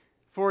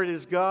 for it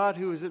is God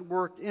who is at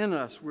work in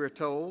us, we're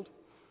told,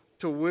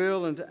 to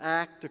will and to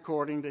act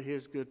according to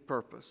his good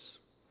purpose.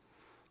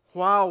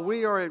 While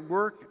we are at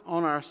work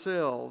on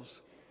ourselves,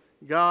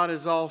 God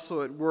is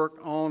also at work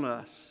on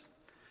us,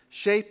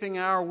 shaping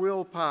our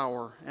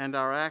willpower and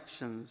our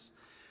actions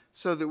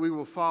so that we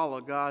will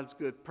follow God's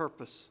good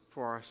purpose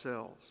for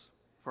ourselves,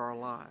 for our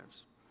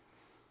lives.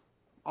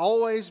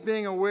 Always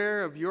being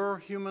aware of your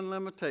human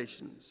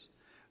limitations,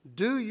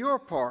 do your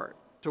part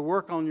to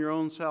work on your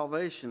own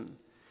salvation,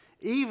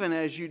 even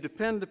as you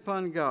depend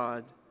upon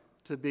God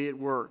to be at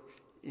work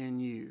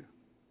in you.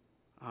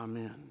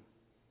 Amen.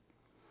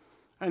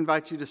 I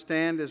invite you to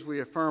stand as we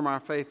affirm our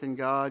faith in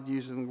God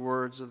using the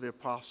words of the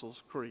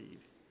Apostles' Creed.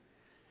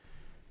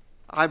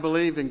 I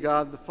believe in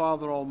God the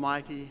Father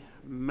Almighty,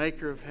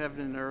 maker of heaven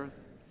and earth,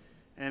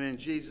 and in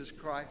Jesus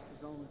Christ,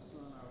 his only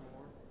Son, our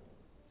Lord.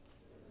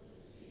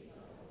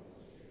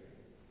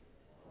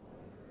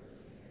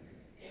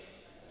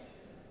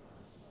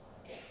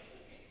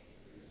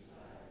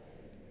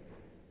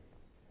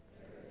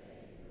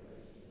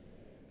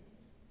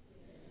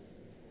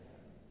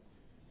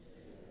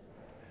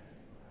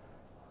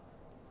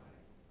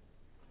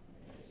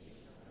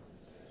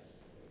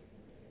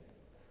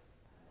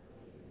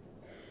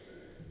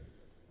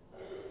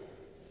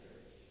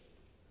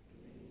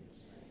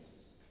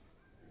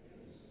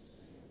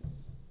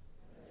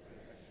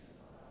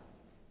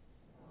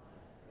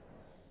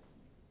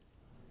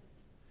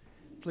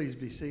 Please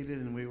be seated,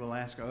 and we will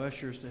ask our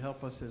ushers to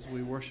help us as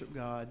we worship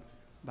God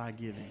by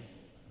giving.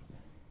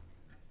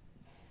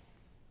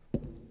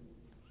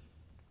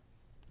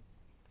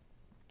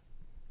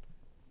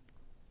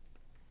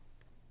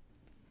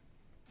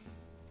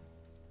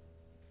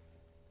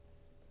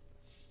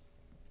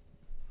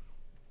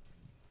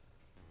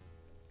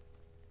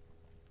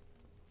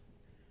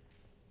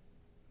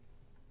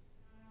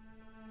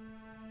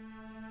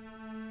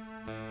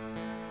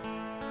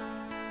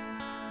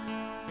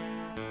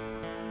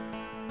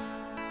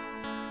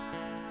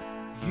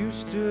 You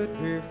stood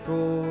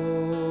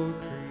before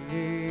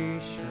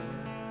creation,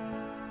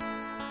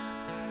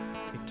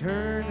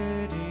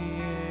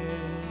 eternity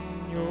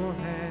in your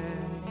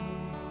hand.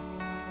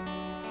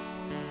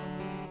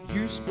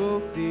 You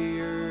spoke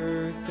the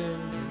earth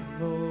into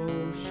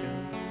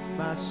motion,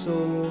 my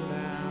soul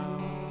now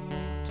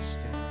to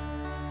stand.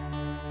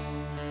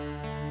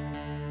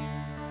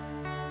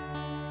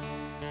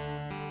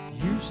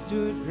 You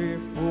stood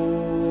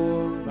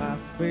before my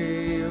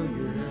failure,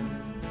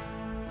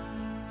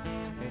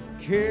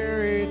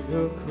 carried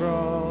the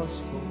cross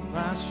for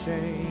my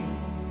shame.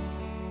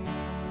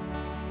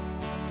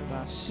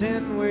 My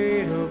sin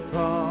weighed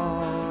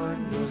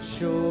upon your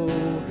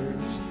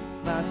shoulders,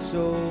 my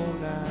soul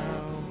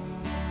now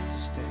to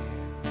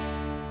stand.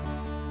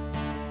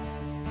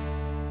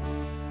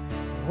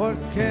 What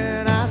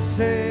can I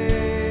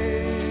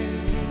say?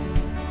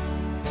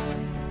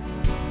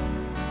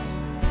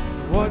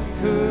 What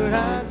could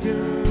I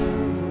do?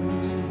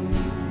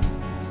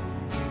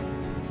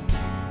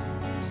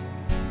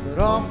 But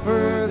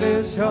offer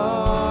this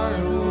heart,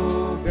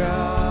 oh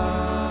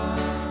God,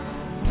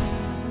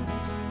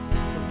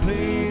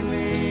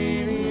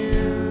 completely to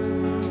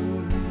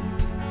you.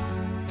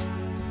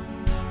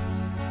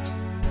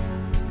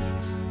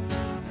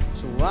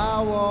 So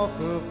I walk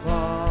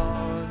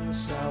upon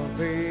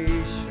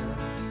salvation,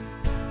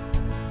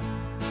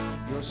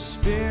 your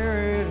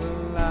Spirit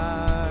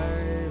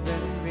alive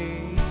in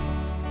me,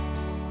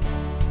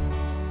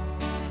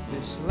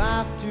 this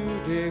life to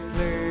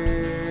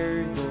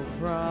declare your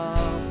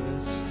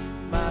promise,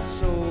 my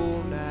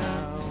soul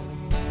now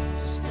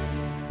to stand.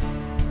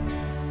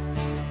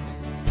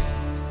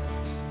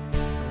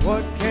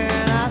 What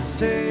can I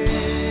say?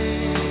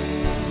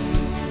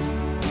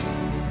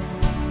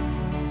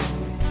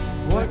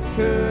 What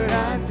could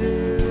I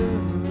do?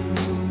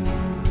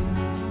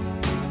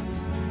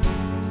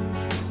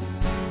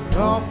 But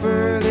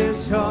offer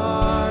this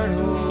heart,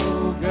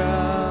 oh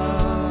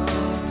God,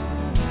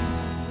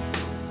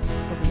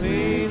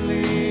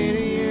 completely.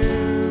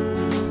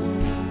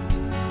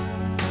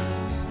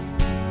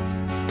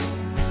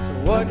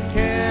 What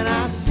can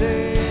I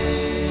say?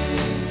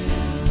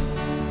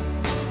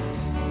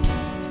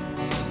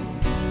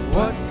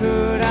 What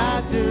could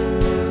I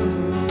do?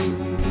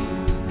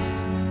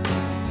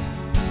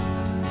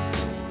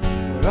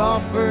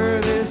 offer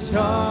this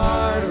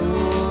heart,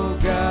 oh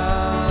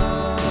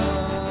God,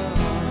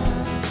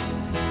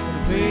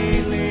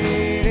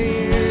 completely to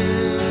you.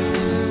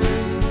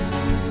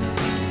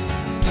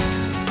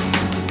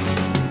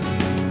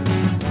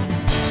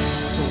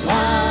 So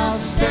I'll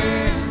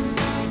stand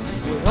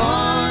with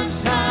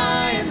arms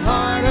high and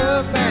heart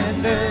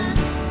abandoned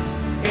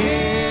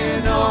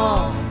in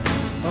awe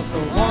of the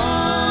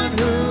one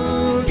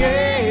who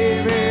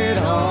gave it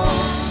all.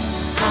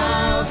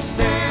 I'll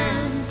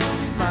stand,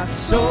 my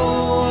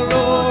soul,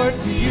 Lord,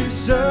 to you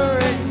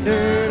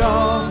surrendered.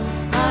 All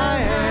I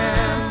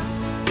am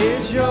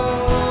is yours.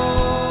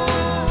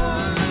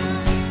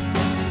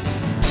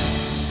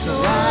 So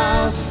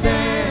I'll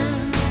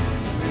stand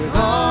with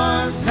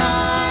arms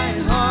high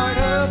and heart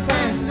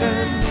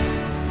abandoned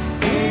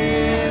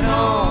in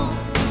awe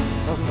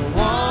of the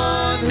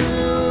one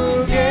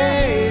who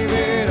gave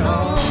it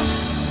all.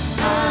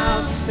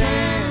 I'll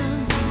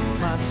stand,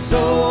 my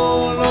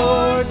soul,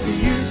 Lord, to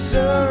you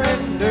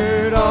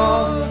surrendered.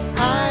 All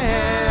I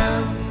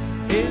am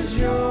is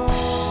yours.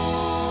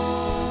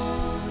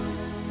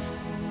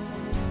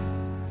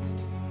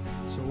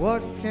 So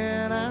what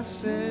can I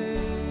say?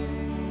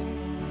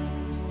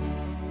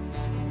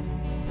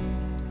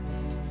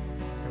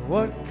 And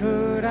what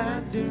could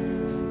I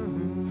do?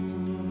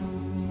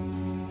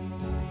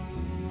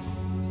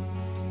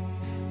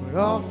 But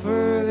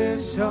offer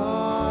this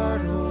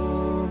heart,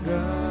 oh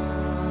God,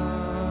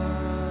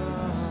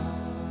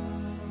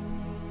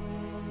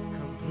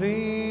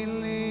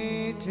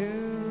 completely to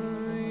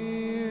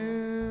you.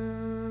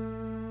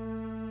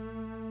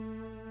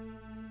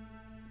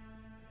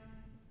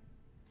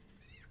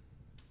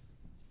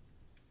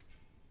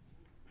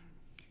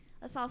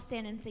 Let's all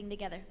stand and sing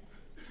together.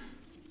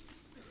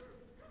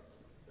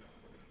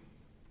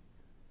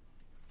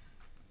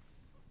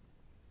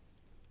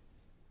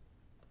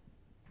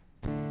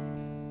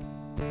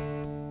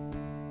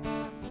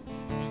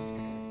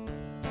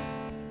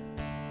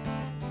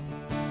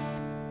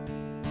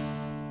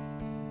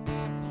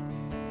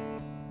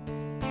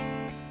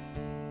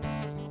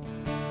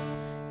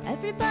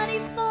 Everybody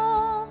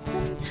falls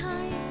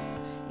sometimes.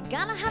 You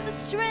gotta have the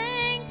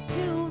strength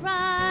to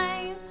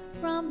rise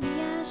from the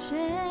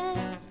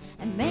ashes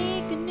and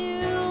make a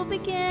new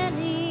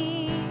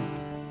beginning.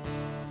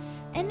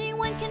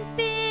 Anyone can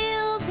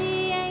feel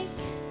the ache.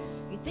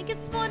 You think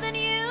it's more than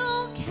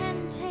you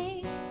can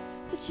take,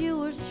 but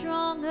you are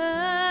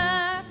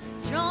stronger,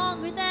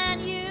 stronger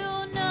than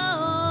you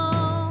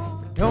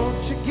know.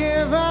 Don't you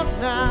give up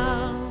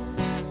now.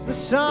 The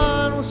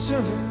sun will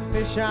soon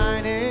be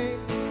shining.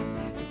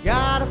 You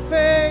gotta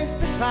face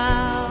the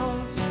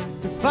clouds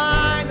to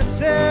find the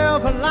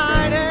silver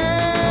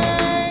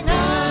lining.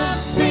 I've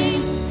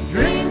seen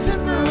dreams that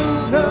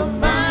move the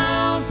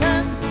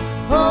mountains,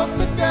 hope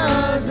that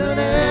doesn't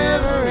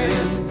ever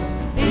end,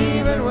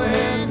 even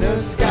when the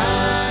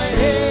sky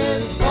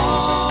is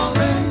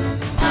falling.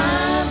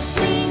 I've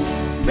seen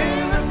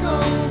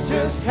miracles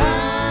just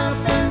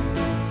happen,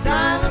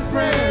 silent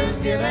prayers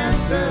get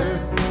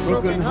answered,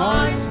 broken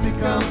hearts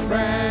become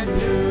brand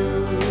new.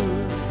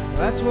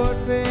 That's what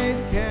faith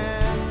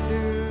can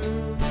do.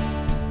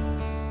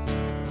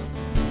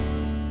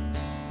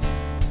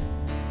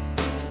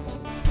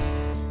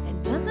 It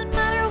doesn't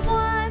matter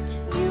what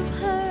you've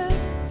heard,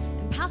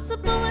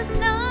 impossible is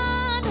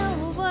not a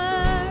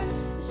word.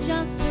 It's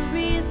just a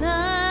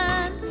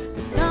reason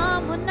for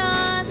someone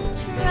not to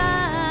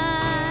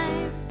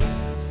try.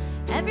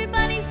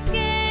 Everybody's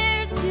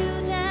scared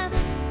to death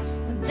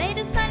when they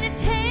decide to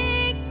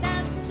take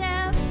that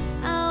step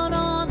out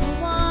on the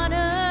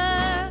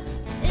water.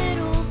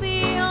 It'll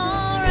be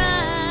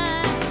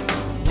alright.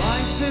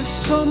 Life is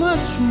so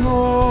much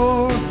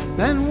more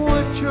than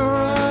what your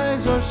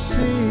eyes are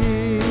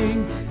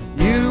seeing.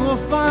 You will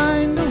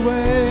find a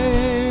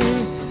way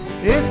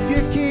if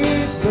you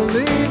keep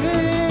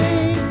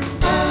believing.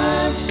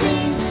 I've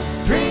seen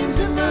dreams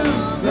that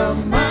move the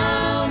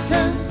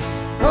mountains,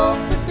 hope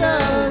that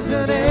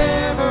doesn't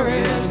ever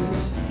end,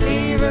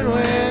 even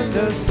when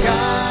the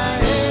sky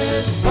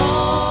is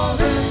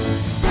falling.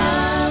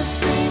 I've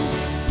seen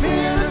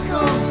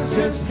miracles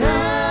just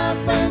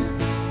happen,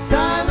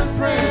 silent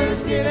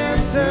prayers get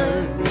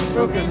answered,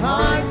 broken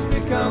hearts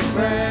become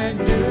brand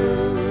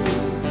new.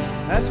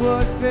 That's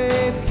what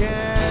faith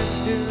can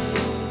do.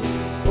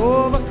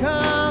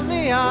 Overcome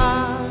the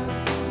odds.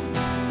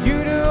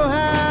 You do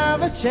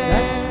have a chance.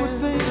 That's what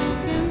faith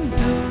can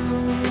do.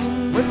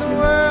 When the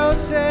world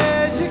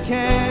says you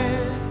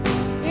can't,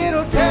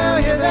 it'll tell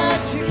you that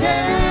you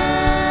can.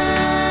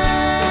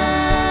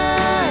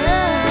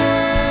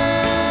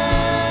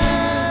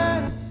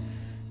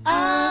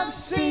 I've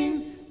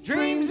seen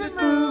dreams that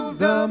move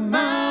the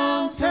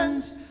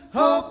mountains,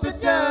 hope that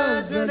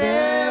doesn't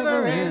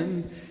ever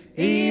end,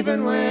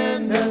 even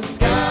when the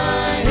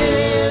sky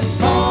is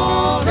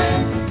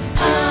falling.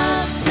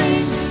 I've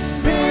seen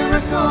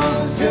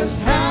miracles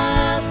just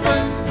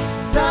happen,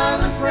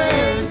 silent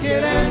prayers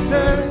get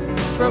answered,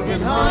 broken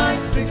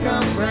hearts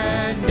become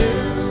brand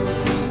new.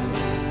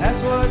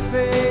 That's what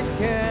faith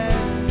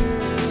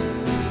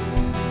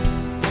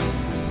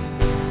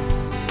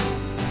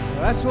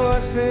That's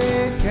what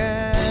faith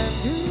can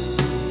do.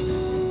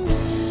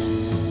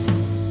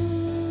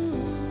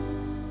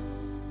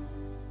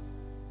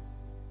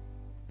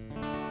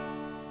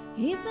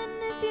 Even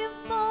if you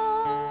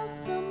fall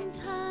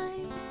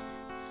sometimes,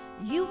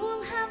 you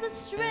will have the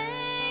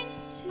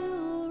strength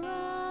to rise.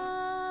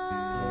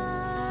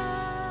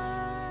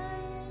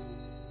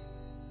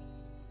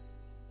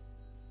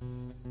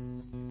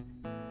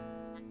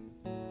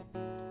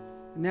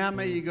 Now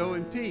may you go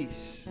in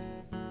peace,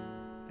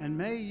 and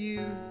may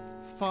you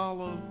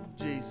follow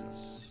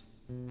Jesus.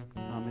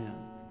 Amen.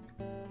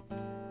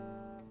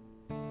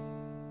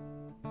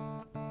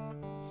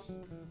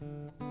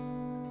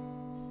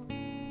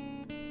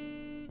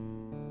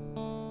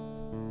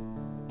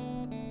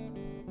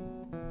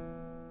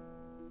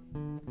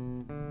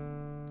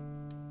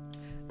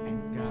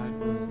 And God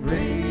will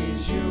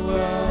raise you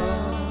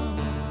up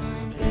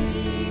like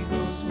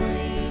eagle's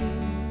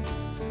wings,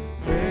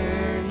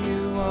 bear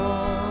you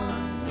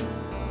on the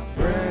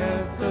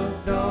breath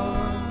of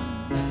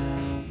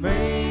dawn,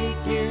 make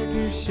you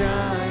to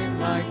shine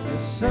like the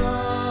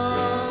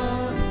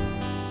sun,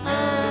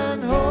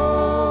 and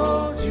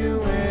hold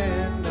you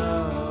in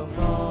the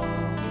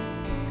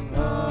palm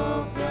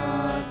of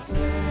God's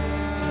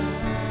hand.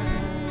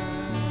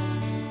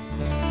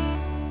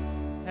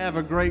 Have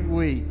a great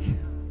week.